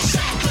 shake,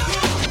 shake the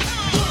room.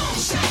 Boom,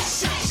 shake,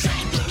 shake,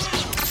 shake the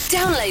room.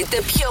 Download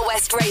the Pure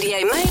West Radio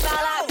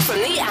mobile app from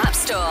the App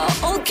Store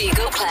or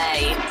Google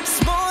Play.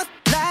 Smooth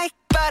like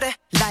butter,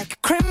 like a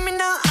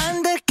criminal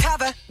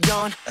undercover.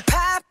 Don't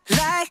pop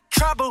like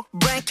trouble,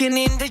 breaking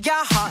into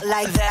your heart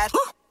like that.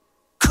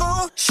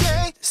 Cool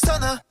shade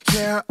stunner,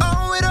 yeah,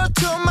 owe it all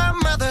to my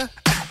mother.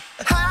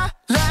 High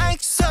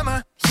like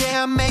summer,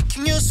 yeah, I'm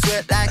making you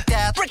sweat like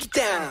that. Break it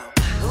down.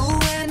 Ooh,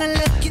 when I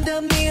look in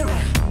the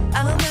mirror,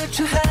 I'm not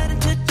too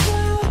hard to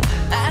do.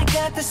 I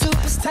got the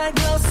superstar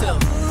glow, so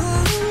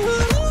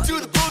ooh, do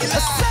the boogie line.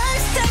 A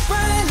side step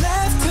right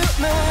left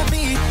to my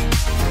beat.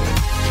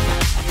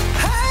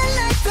 I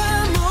like the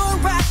moon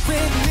rock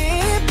with me,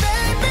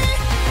 baby.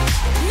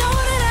 Know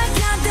that I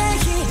got that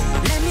heat.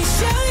 Let me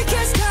show you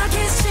 'cause talk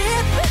is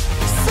cheap.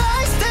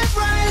 Side step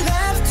right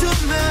left to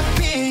my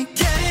beat.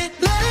 Get it,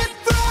 let it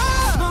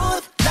roll.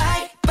 Smooth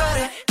like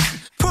butter.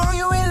 Pour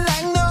you in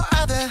like no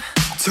other.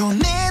 Don't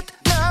need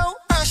no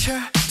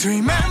usher to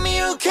remind me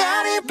you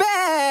got it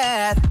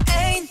bad.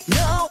 Ain't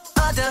no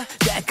other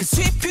that could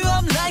sweep you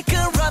up like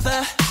a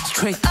rubber.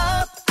 Straight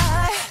up,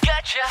 I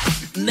gotcha,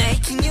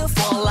 making you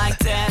fall like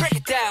that. Break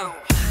it down.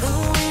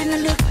 Ooh, when I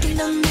look in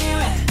the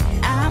mirror,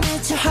 I'm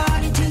at your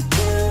heart into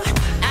two.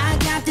 I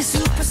got the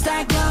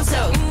superstar glow,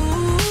 so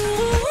ooh,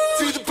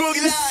 do the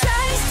boogie line.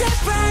 Side step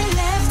right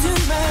left to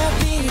my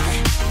beat.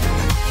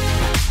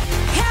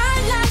 I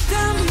like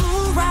the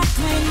moon rock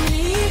with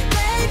me,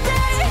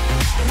 baby.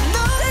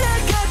 Know that I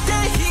got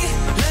that heat.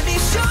 Let me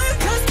show you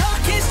 'cause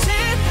talk is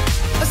cheap.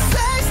 A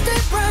side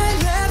step right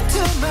left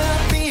to my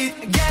beat.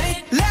 Get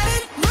it, let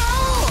it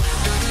roll.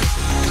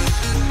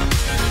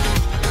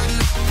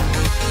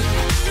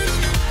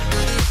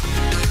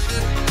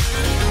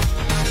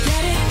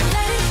 Get it,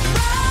 let it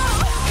roll.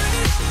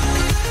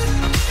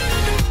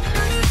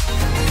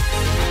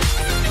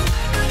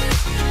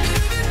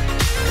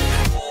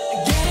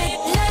 Get it,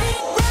 let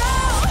it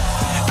roll.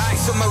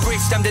 Ice on my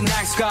wrist, I'm the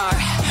nice guy.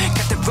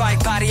 Got the right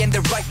body and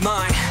the right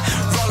mind.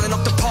 Rolling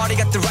up the party,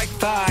 got the right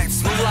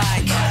vibes. Move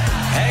like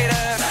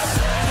haters.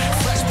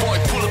 Fresh boy,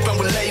 pull up and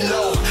we lay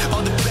low.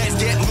 All the players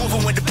get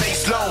moving with the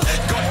bass low.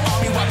 Got the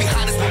army right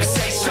behind us when we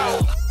say so.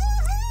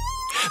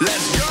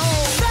 Let's go.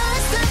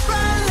 Side step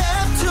right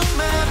left to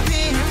my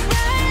beat.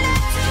 Right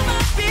left to my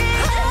beat.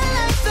 I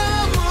like the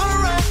moon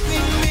rock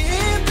with me,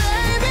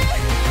 baby.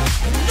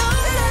 Know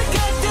that I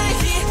got that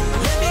heat.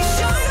 Let me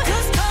show you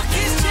 'cause talk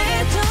is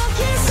cheap.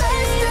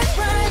 Side step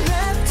right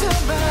left to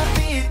my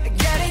beat.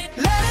 Get it,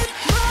 let it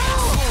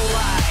roll. Cool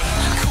like,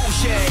 cool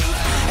shade.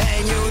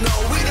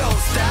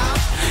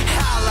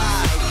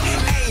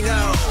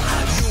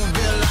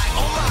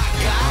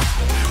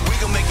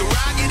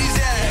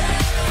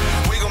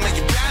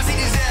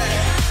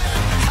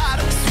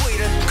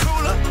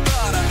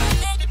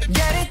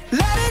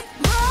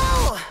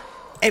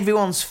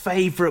 everyone's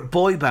favourite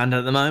boy band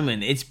at the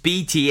moment. It's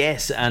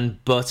BTS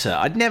and Butter.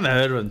 I'd never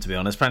heard of them, to be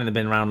honest. Apparently they've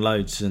been around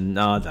loads, and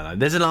I don't know.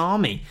 There's an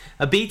army,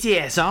 a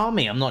BTS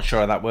army. I'm not sure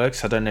how that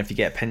works. I don't know if you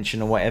get a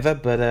pension or whatever,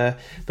 but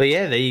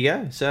yeah, there you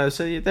go. So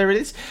there it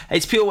is.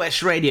 It's Pure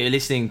West Radio.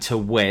 Listening to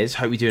Wes.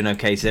 Hope you're doing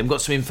okay today. I've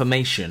got some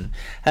information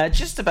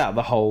just about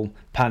the whole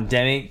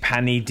pandemic,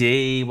 Panny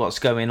D, what's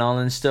going on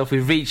and stuff.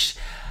 We've reached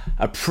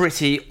a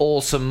pretty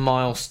awesome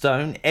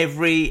milestone.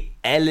 Every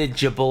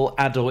eligible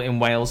adult in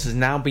Wales has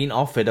now been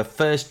offered a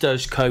first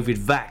dose COVID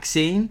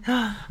vaccine.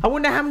 I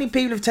wonder how many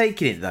people have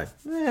taken it though.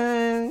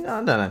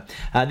 I don't know.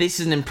 This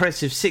is an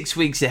impressive 6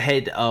 weeks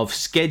ahead of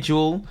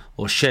schedule,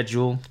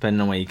 depending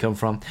on where you come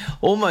from.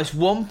 Almost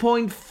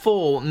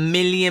 1.4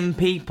 million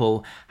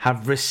people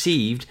have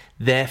received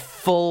their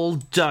full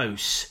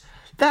dose.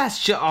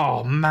 That's just,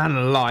 oh man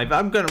alive.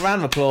 I'm going to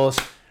round of applause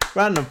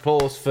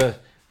for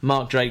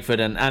Mark Drakeford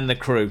and the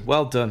crew.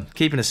 Well done.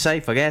 Keeping us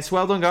safe, I guess.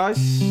 Well done,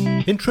 guys.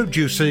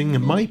 Introducing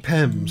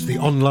MyPems, the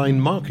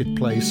online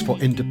marketplace for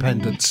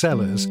independent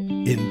sellers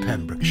in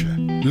Pembrokeshire.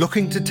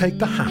 Looking to take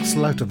the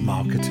hassle out of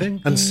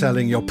marketing and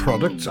selling your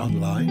products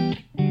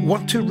online?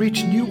 Want to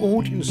reach new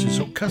audiences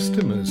or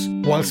customers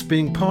whilst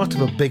being part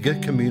of a bigger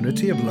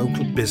community of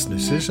local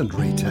businesses and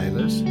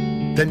retailers?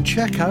 Then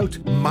check out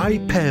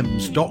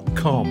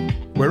mypems.com.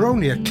 We're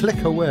only a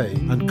click away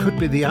and could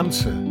be the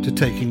answer to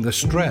taking the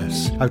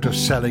stress out of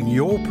selling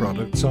your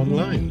products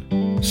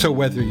online. So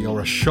whether you're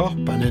a shop,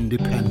 an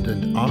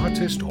independent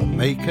artist or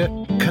maker,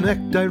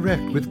 connect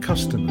direct with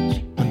customers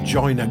and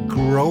join a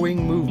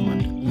growing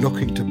movement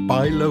looking to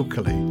buy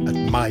locally at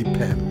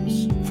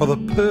MyPems. For the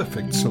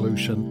perfect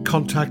solution,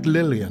 contact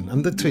Lillian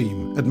and the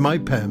team at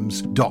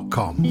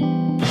mypems.com.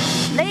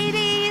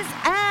 Ladies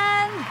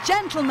and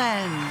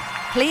gentlemen,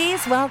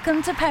 please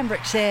welcome to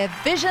Pembrokeshire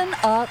Vision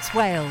Arts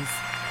Wales,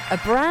 a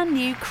brand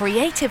new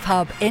creative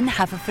hub in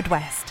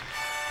Haverfordwest.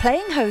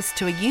 Playing host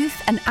to a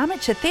youth and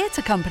amateur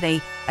theatre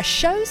company, a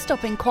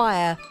show-stopping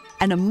choir,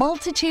 and a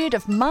multitude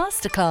of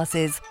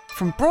masterclasses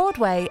from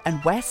Broadway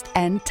and West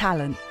End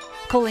talent.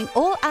 Calling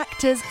all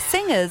actors,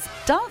 singers,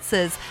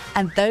 dancers,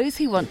 and those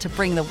who want to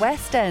bring the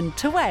West End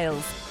to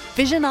Wales.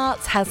 Vision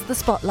Arts has the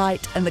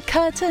spotlight and the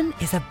curtain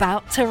is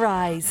about to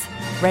rise.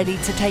 Ready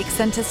to take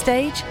centre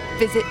stage?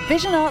 Visit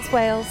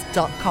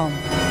visionartswales.com.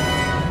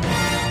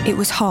 It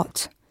was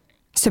hot,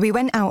 so we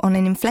went out on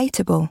an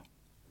inflatable.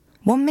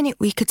 1 minute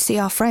we could see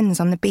our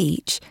friends on the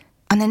beach,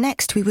 and the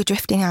next we were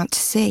drifting out to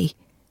sea.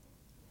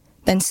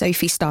 Then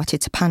Sophie started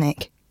to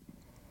panic.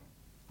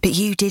 But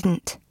you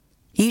didn't.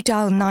 You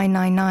dialed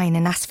 999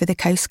 and asked for the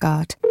Coast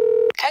Guard.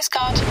 Coast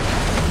Guard.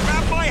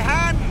 Grab my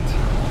hand!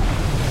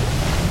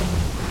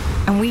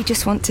 And we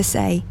just want to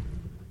say,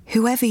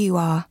 whoever you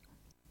are,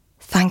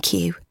 thank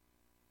you.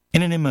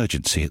 In an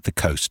emergency at the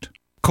coast,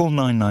 call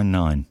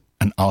 999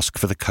 and ask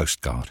for the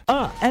Coast Guard.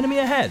 Ah, enemy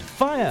ahead.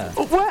 Fire.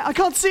 Oh, where? I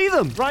can't see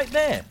them. Right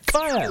there.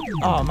 Fire.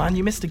 Oh, man,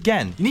 you missed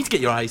again. You need to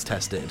get your eyes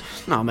tested.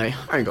 Nah, mate,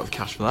 I ain't got the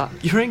cash for that.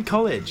 You're in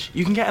college.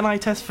 You can get an eye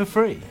test for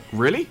free.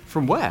 Really?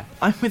 From where?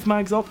 I'm with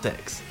Mags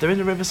Optics. They're in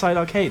the Riverside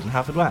Arcade in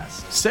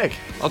Haverfordwest. Sick.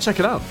 I'll check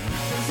it out.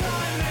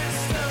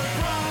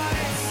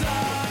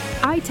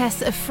 Eye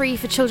tests are free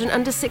for children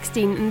under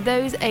 16 and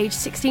those aged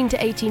 16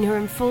 to 18 who are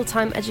in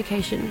full-time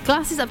education.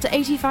 Glasses up to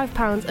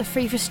 £85 are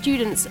free for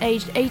students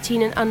aged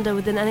 18 and under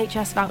with an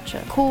NHS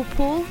voucher. Call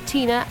Paul,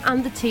 Tina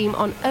and the team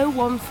on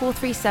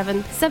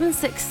 01437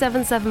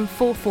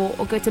 767744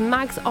 or go to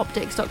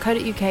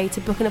magsoptics.co.uk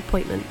to book an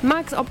appointment.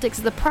 Mags Optics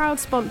are the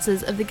proud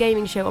sponsors of the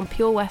gaming show on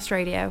Pure West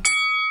Radio.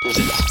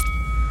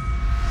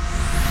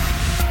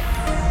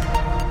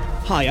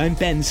 Hi, I'm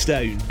Ben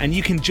Stone, and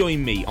you can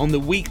join me on the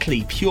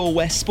weekly Pure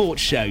West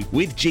Sports Show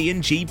with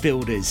G&G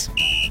Builders.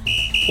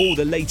 All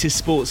the latest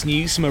sports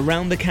news from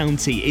around the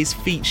county is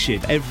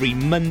featured every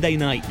Monday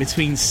night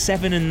between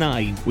 7 and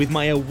 9 with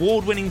my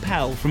award-winning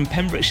pal from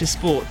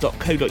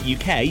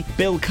pembrokeshiresport.co.uk,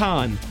 Bill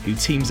Kahn, who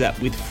teams up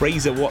with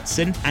Fraser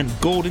Watson and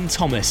Gordon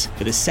Thomas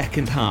for the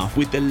second half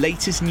with the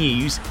latest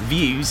news,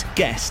 views,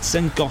 guests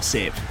and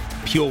gossip.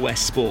 Pure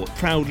West Sport,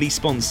 proudly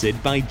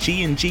sponsored by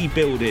G&G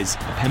Builders,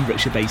 a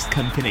Pembrokeshire-based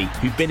company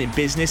who've been in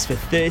business for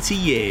 30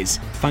 years.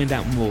 Find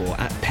out more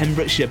at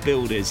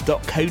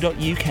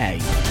pembrokeshirebuilders.co.uk.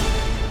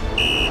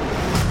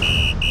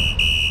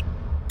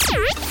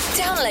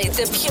 Download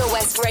the Pure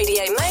West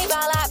Radio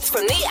mobile app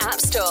from the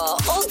App Store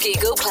or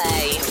Google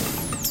Play.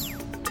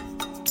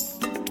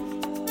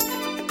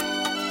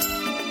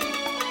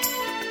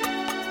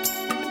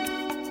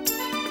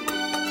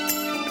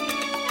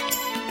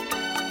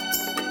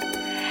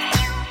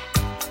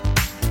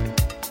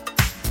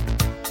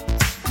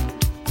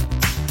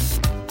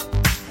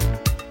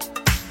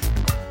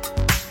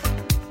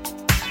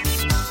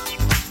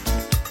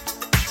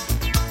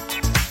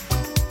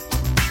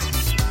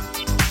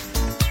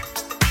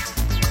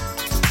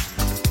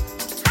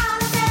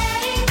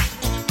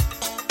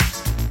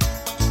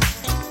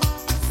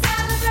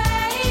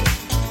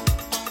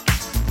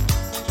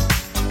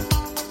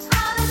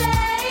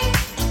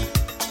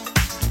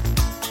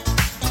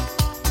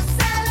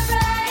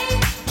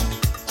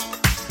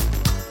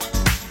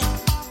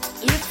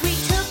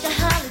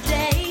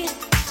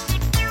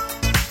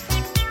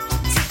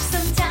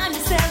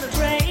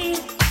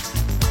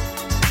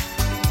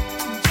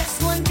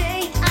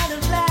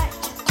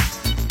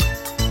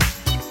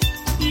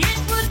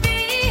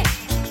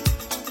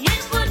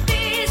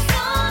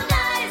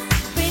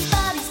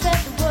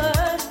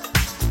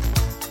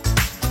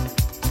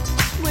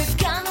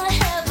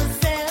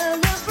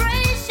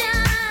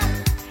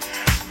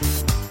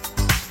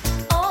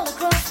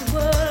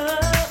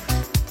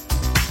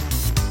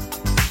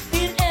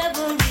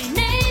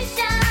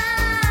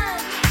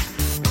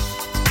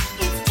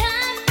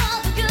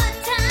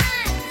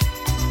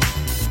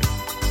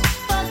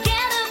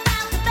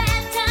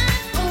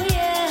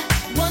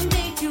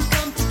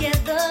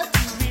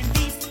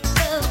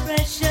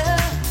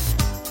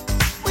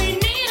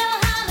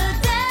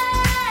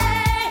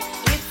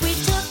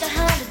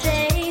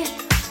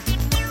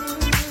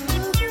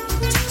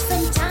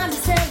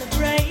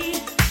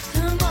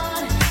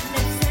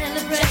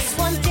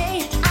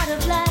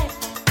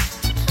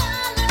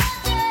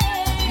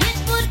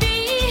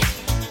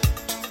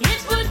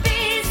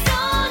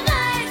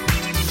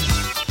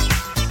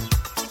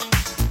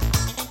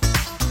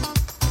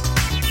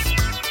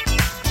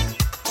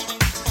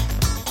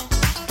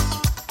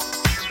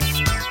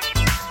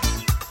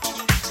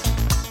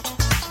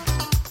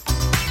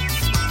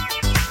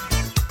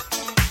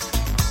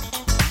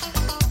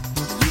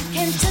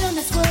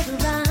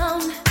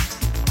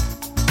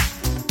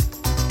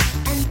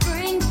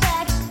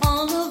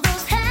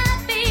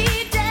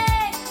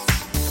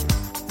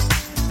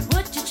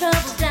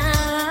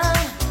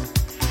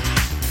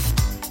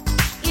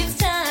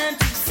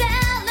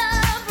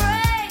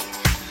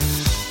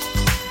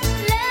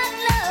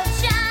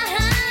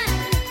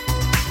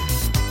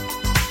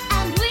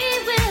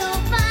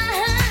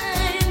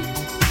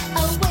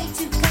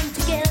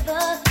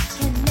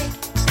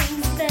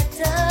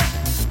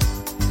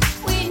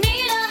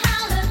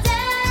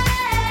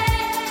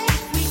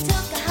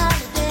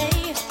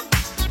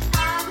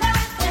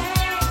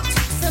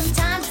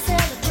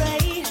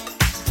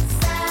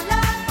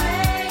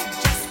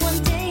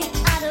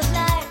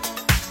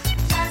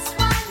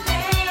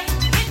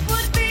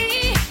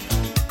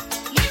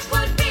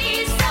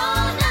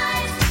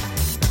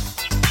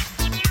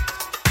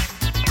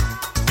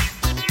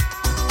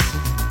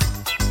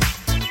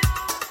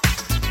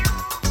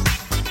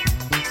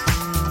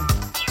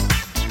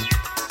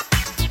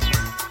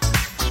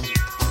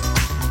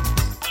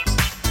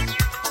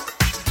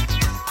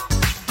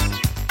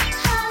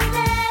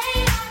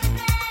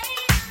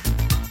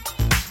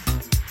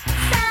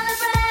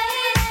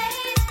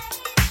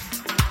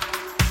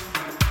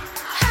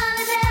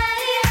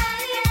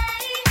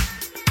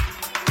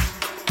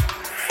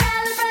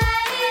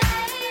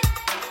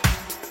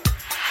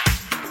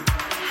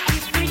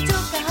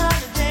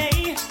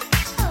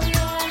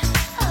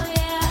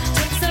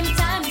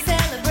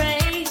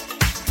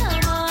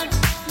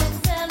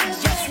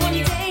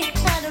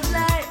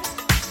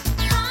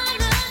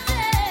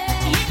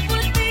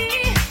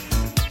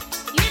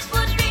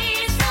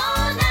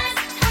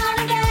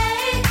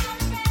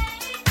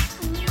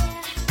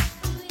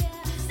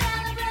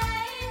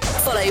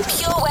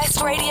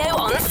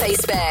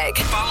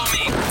 music. Follow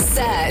me.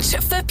 Search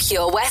for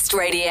Pure West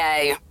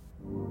Radio.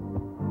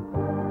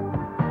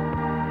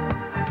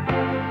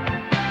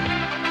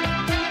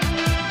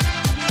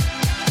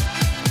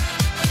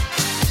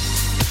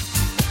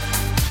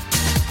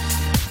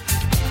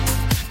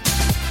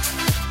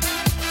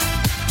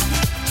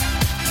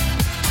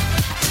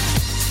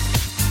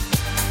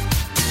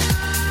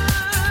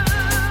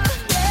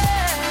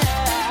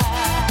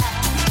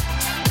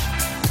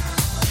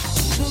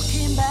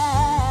 Looking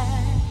back,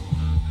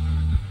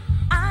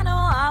 I know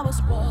I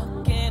was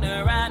walking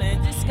around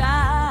in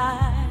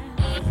disguise.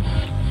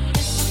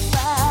 It's a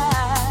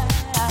fact,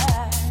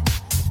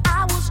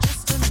 I was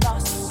just a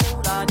lost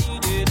soul, I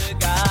needed a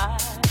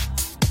guide.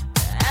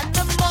 And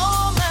the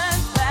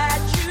moment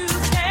that you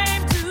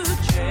came to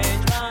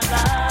change my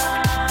life,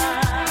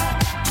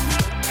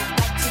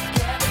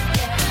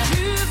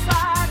 you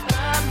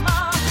frightened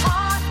my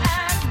heart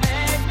and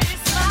made me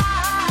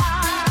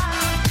smile.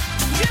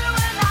 You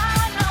and I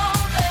know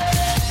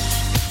that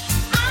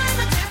I'm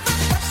a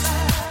different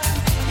person,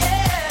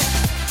 yeah.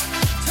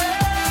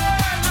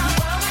 Turn my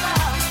world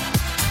around.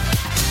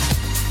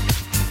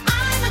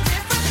 I'm a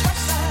different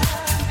person,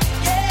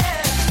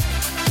 yeah.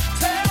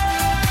 Turn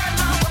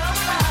my world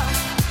around.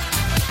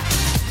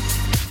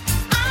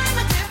 I'm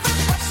a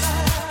different person,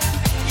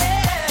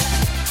 yeah.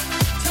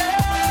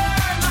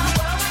 Turn my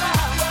world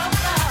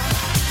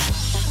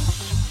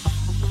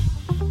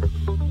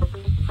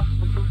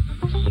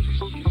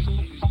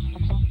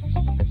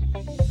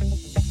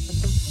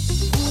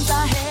Who's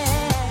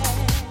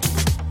ahead?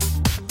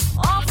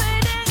 All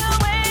fading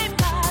away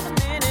by the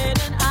minute,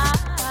 and I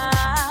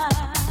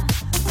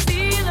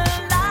feel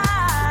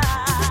alive.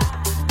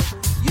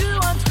 You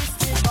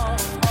untwisted all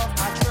of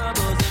my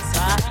troubles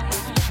inside,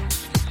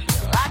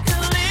 like a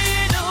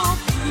little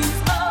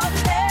piece of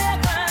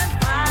heaven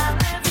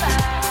finally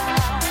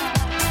found.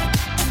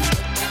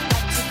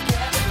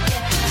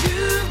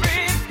 You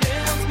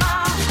rebuilt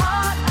my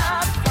heart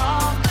up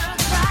from the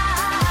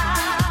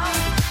ground,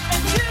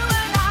 and you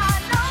and I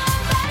know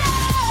that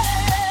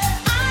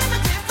I'm a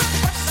different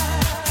person,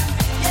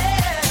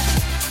 yeah.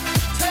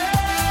 Turn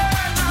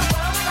my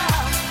world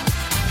around.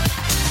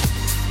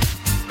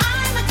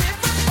 I'm a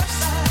different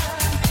person,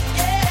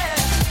 yeah.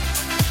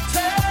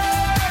 Turn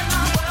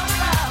my world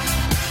around.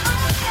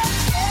 Oh yeah,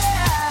 yeah.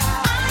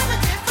 I'm a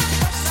different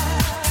person,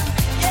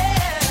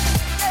 yeah.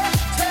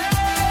 Turn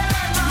my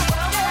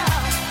world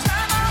around.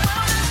 Turn my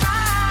world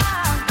around.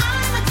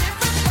 I'm a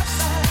different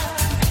person,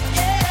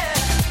 yeah.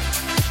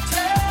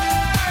 Turn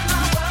my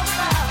world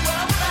around,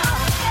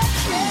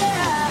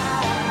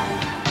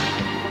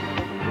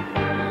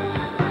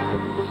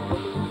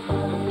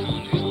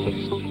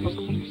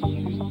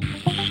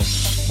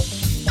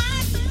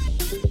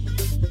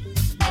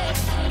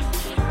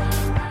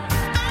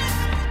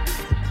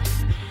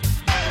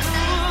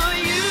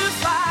 You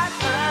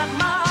frightened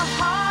my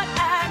heart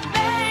and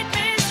made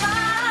me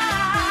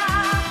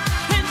smile,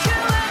 and you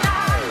and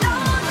I know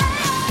that.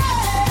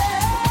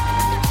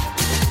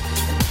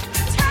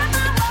 Turn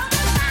my world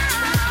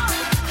around.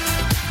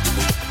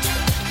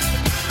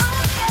 Oh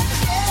yeah,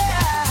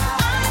 yeah.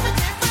 I'm a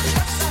different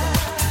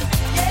person,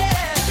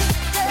 yeah.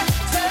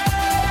 Turn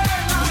my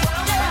world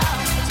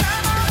around.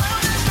 Turn my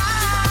world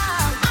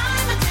around.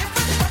 I'm a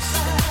different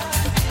person,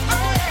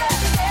 oh yeah,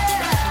 yeah. Turn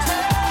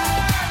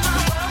my world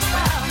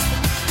around.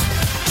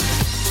 I'm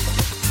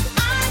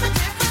a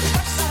different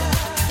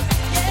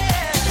person,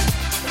 yeah.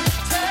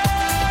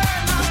 Turn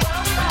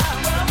my world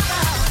around.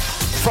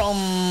 From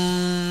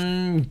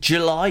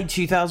July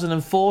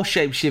 2004,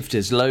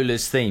 Shapeshifters,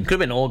 Lola's theme. Could have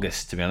been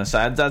August, to be honest.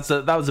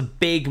 That was a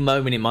big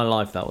moment in my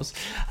life, that was.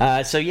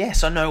 So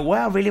yes, I know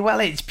really well.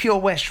 It's Pure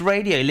West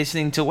Radio,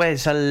 listening to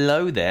Wes.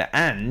 Hello there.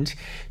 And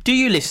do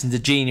you listen to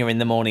Gina in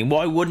the morning?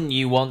 Why wouldn't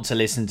you want to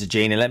listen to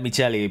Gina? Let me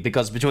tell you,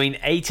 because between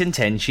 8 and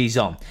 10 she's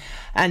on.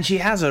 And she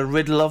has a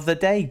riddle of the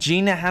day.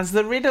 Gina has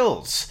the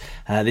riddles.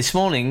 This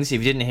morning's,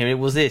 if you didn't hear it,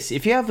 was this.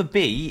 If you have a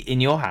bee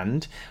in your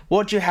hand,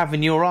 what do you have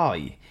in your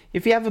eye?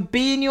 If you have a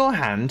bee in your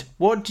hand,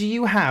 what do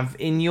you have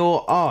in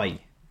your eye?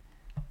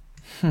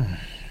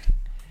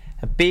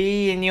 A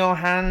bee in your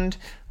hand,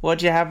 what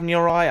do you have in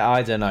your eye?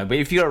 I don't know. But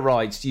if you're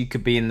right, you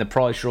could be in the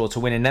prize draw to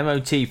win an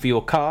MOT for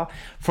your car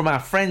from our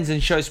friends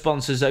and show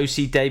sponsors,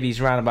 OC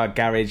Davies Roundabout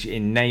Garage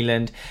in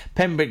Neyland,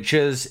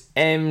 Pembrokeshire's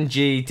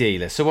MG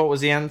dealer. So what was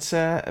the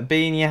answer? A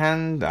bee in your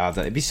hand? I don't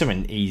know. It'd be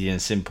something easy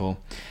and simple.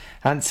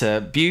 Answer: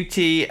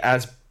 beauty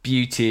as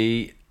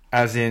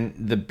in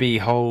the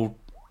behold,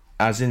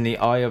 as in the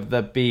eye of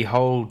the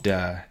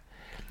beholder.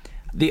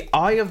 The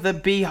eye of the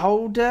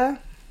beholder?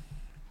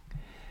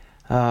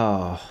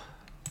 Oh,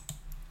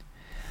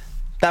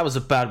 that was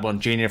a bad one,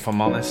 Gina, if I'm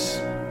honest.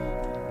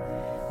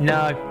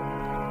 No,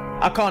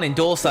 I can't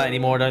endorse that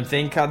anymore, I don't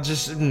think.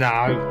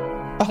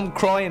 No. I'm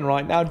crying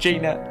right now,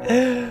 Gina.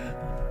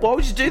 Why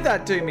would you do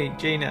that to me,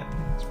 Gina?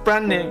 It's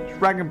brand new. It's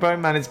Rag and Bone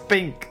Man. It's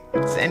pink.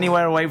 It's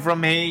anywhere away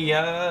from here.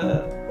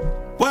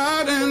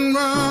 Wild and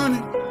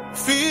running,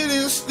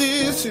 feeling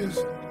stitches,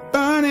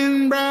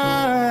 burning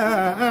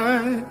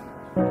bright.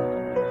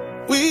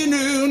 We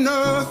knew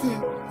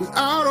nothing was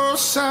out of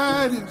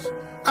sight is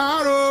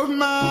out of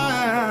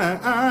mind.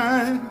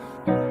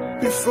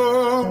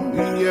 Before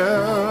we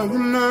ever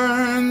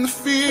learn the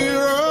fear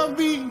of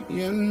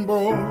being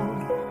bold,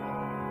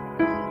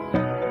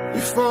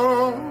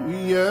 before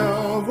we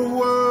ever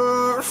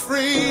were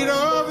afraid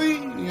of the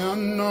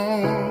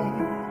unknown.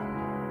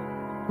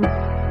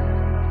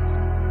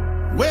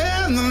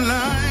 When the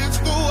lights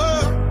go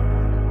up,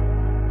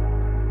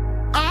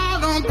 I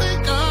don't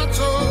think I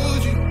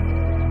told you,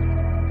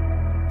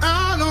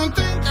 I don't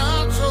think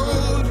I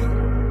told you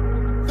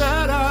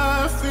that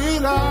I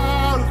feel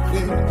out of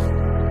place.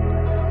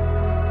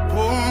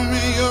 Pull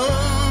me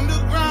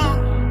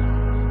underground.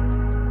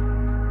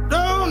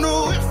 Don't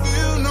know if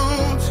you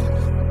notice.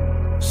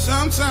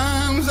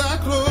 Sometimes I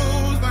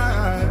close my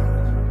eyes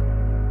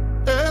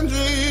and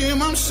dream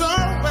I'm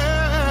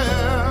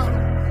somewhere,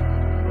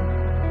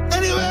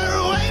 anywhere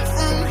away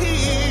from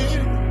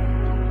here,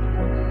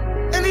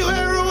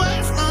 anywhere away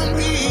from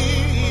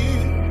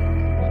here,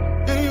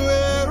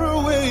 anywhere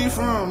away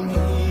from here.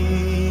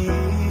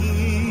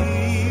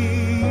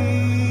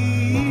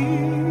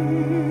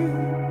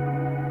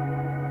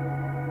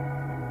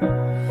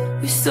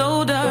 We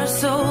sold our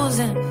souls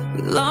and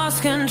we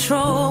lost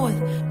control with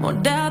more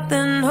doubt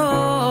than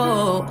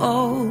hope.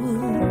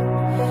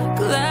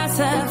 Glass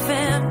half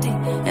empty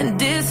and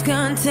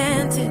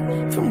discontented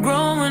from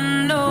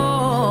growing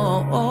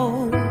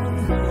old.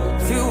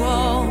 Through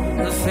all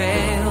the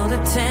failed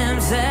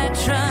attempts at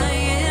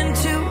trying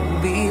to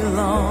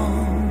belong,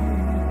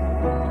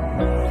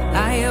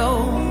 I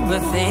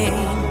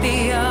overthink the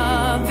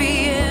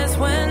obvious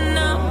when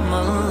I'm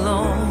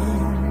alone.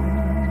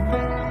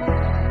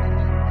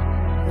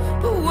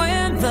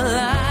 When the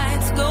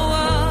lights go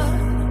up,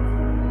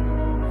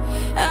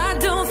 I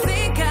don't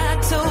think I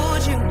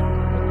told you,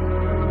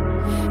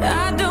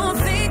 I don't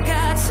think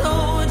I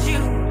told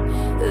you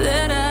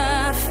that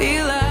I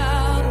feel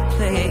out of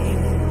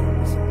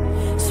place.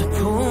 So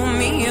pull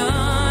me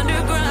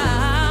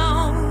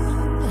underground.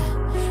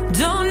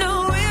 Don't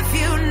know if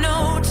you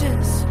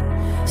notice,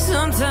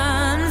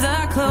 sometimes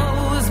I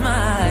close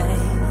my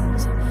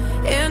eyes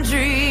and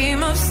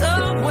dream of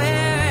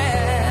somewhere.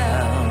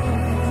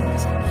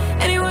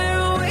 Anywhere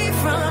away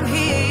from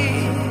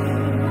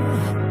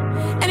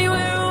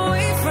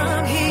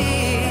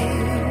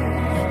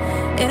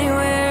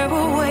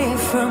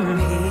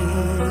here.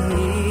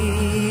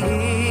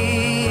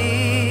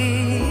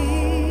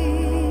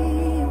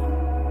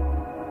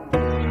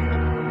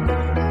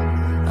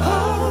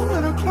 Oh,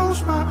 when I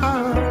close my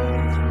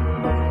eyes.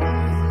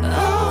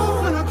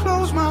 Oh, when I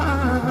close my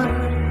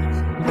eyes.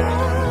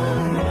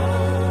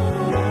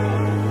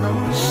 I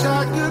wish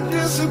I could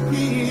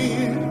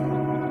disappear.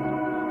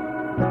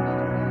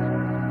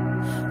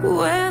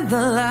 When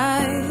the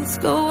lights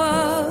go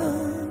up,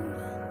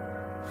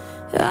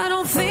 I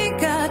don't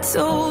think I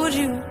told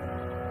you,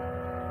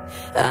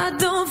 I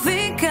don't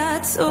think I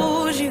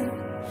told you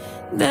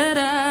that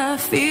I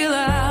feel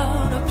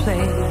out of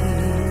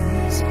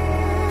place.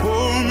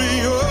 Pull me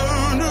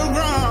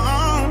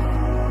underground.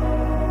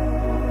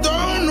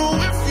 Don't know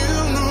if you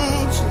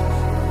notice.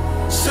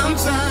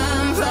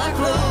 Sometimes I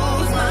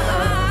close my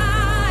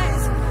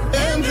eyes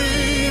and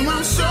dream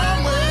I'm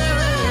somewhere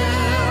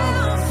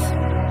else,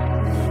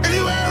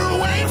 anywhere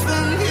away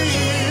from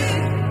here,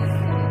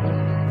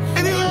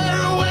 anywhere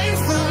away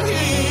from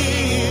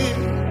here,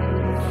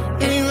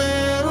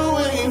 anywhere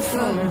away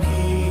from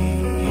here.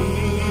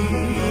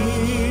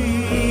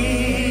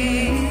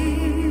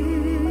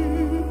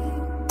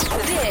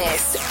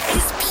 This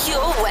is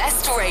Pure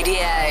West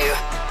Radio.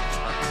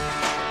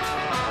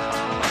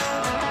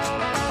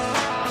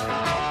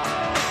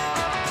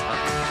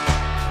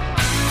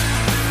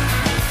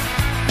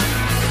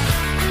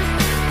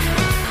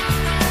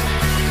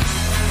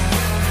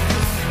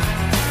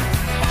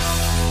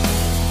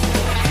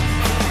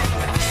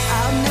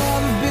 I've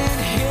never been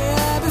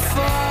here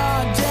before,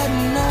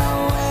 didn't know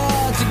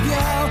where to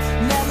go,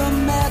 never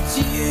met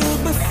you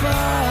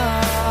before.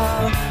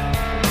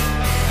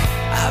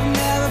 I've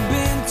never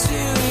been to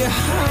your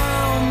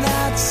home,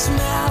 that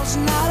smells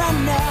not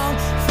unknown,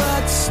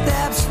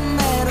 footsteps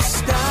made of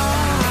stone.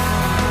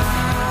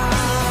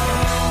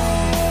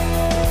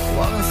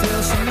 Walking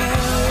feels familiar.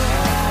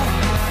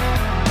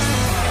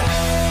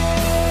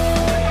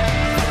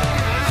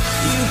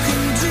 You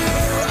can do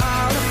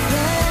all the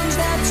things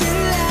that you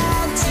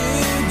like to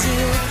do,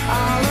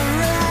 all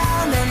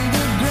around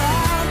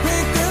underground,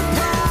 pick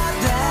apart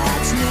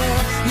that's new.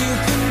 You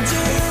can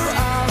do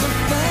all the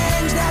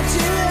things that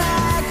you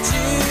like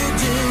to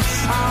do,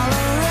 all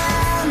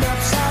around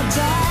upside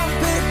down,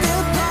 pick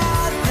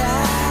apart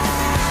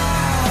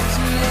that's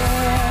new.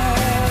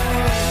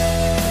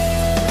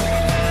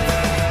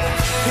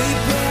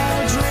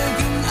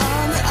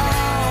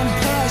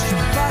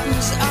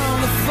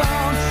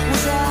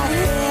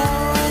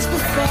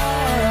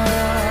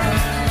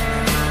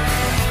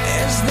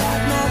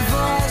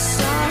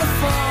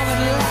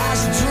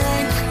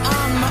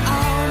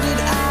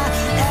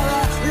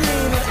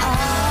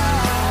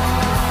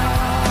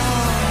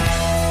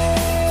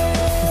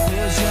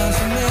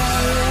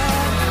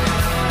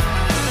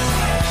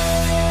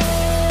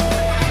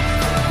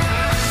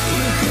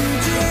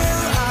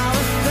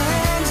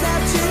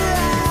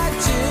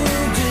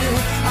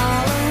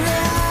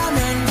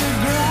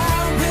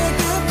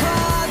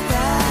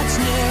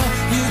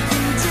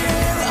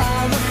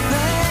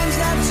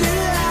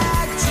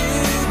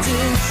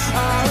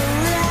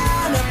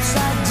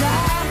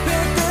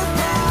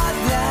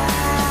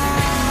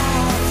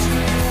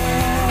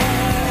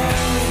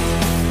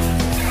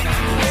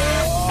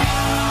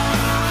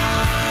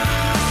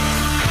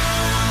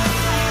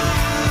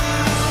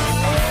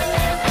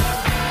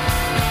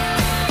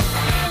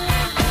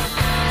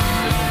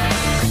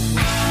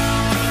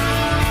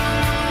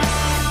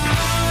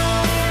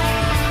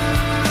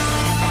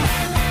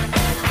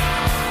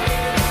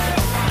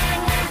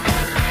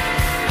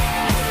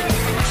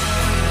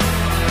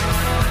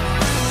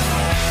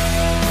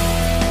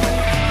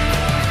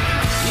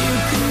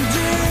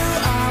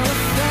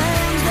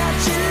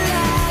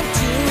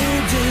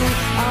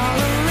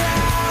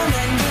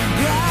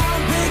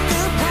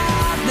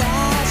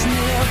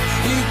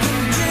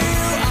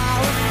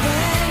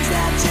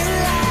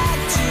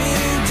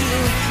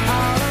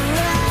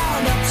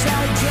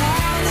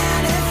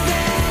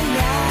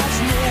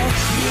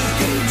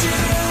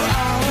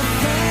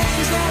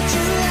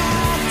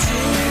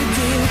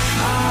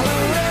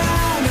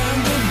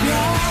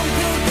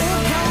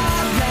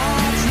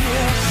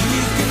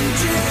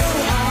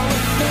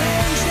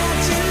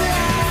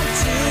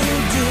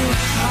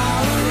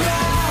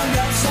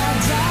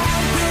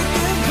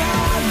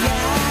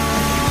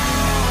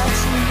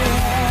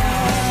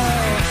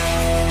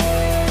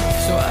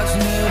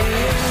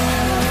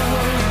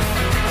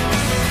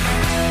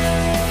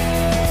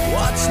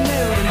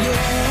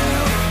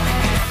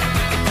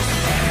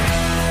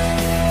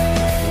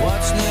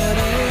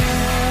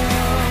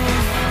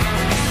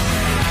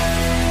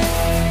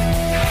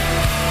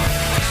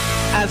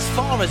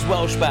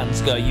 Welsh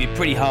bands go, you're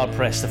pretty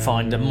hard-pressed to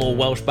find a more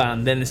Welsh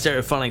band than the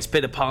Stereophonics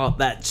Bit Apart.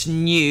 That's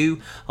new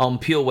on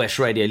Pure West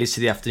Radio. Listen to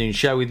the afternoon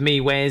show with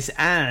me, Wes,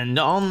 and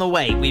on the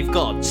way we've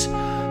got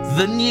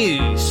the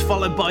news,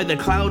 followed by the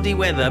cloudy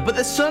weather, but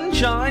the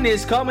sunshine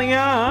is coming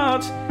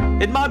out.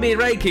 It might be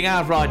raking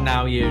out right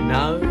now, you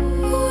know.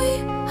 We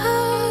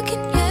hug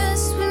and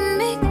yes, we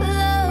make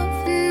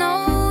love and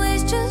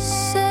always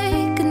just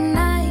say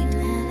goodnight.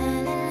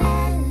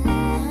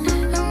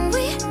 And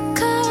we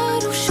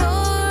cuddle, sure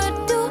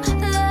I do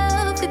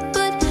love it,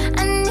 but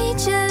I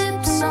need your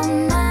lips all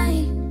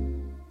night.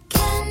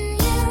 Can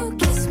you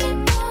kiss me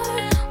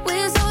more?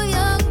 We're so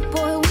young,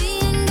 boy, we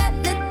ain't got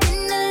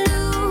nothing to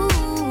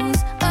lose.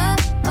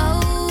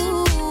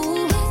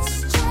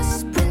 It's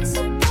just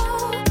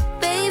principle,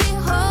 baby,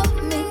 hold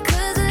me,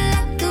 'cause I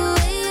like the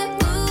way you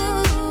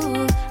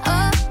move.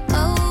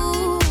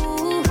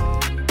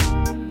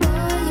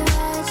 Boy, you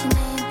write your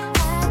name, I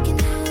can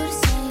do the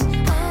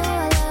same. Oh, I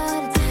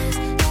love to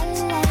dance, la la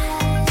la la la.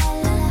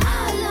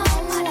 All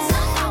on my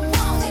tongue, I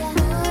want it.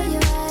 Boy, you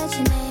write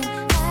your name,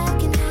 I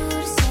can do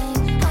the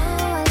same. Oh, I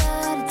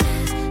love to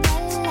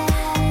dance, la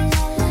la la la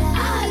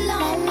la. All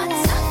on my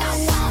tongue, I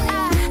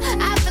want it.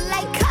 I feel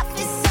like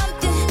coffee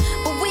something,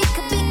 but we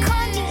could be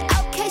corny.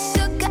 Okay,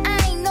 sugar, I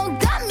ain't no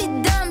dummy.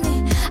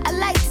 I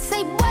like to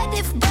say what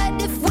if,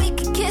 but if we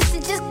could kiss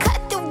and just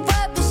cut the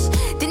rubbish,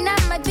 then I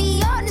might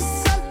be on to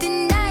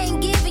something. I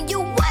ain't giving you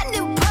one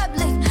in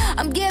public,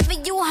 I'm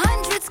giving you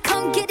hundreds,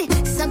 come get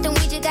it. Something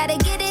we just gotta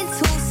get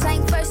into.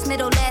 Same first,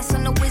 middle, last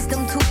on the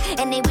wisdom tooth.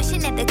 And they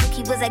wishing that the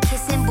cookie was a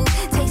kissing booth.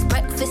 Taste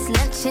breakfast,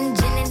 lunch, and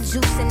gin and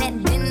juice. And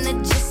at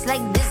dinner, just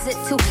like visit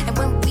too. And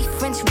when we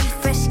French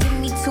refresh, give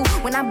me two.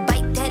 When I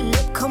bite that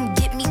lip, come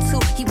get me two.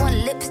 He want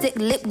lipstick,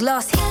 lip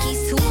gloss,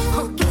 hickeys too.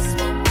 Kiss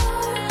me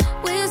more.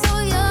 We're so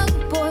young,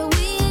 boy,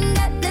 we ain't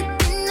got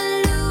nothing to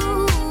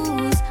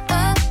lose.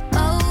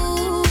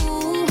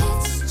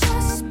 It's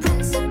just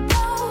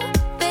principle,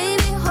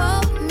 baby,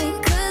 hold me,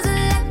 'cause I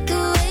like the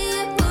way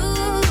you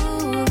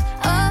move.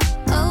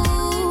 Boy,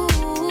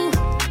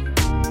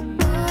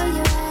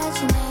 you write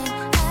your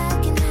name, I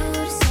can do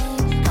the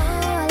same. Oh, I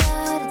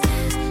love to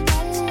dance,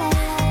 la la la la la.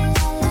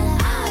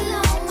 All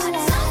on my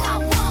tongue, I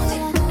want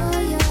it. Boy,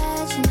 you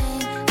write your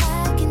name, I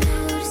can do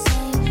the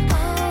same. Oh, I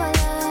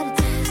love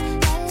to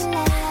dance,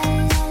 la la la la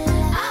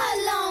la.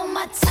 All on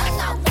my tongue,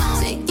 I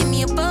want it. Give me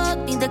a bug,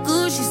 need the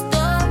Gucci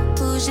store.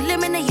 Push your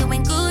limit, now you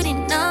ain't good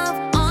enough.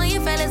 All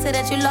your fellas say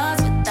that you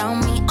lost without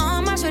me.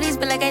 All my shorties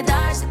feel like I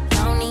dodged the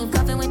county.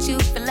 Cuffing with you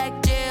feel like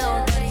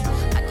jail.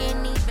 I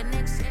can't even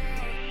exhale.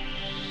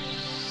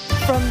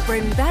 From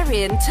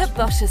Brimberrien to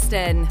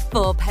Bosherston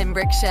for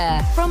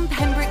Pembrokeshire. From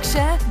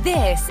Pembrokeshire,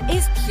 this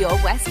is Pure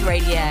West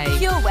Radio.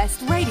 Pure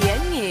West Radio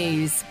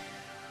News.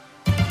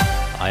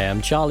 I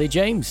am Charlie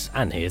James,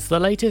 and here's the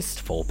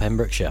latest for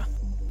Pembrokeshire.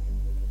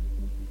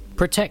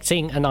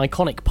 Protecting an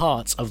iconic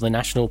part of the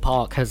national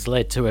park has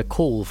led to a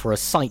call for a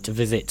site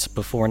visit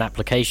before an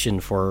application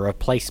for a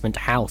replacement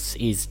house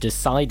is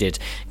decided.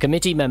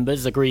 Committee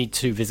members agreed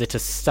to visit a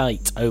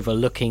site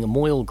overlooking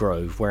Moyle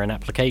Grove, where an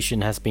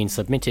application has been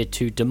submitted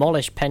to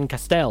demolish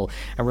Pencastel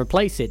and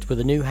replace it with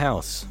a new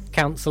house.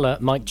 Councillor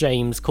Mike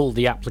James called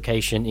the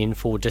application in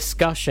for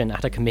discussion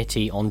at a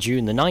committee on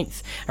June the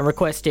 9th and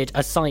requested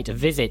a site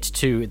visit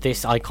to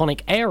this iconic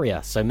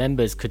area so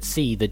members could see the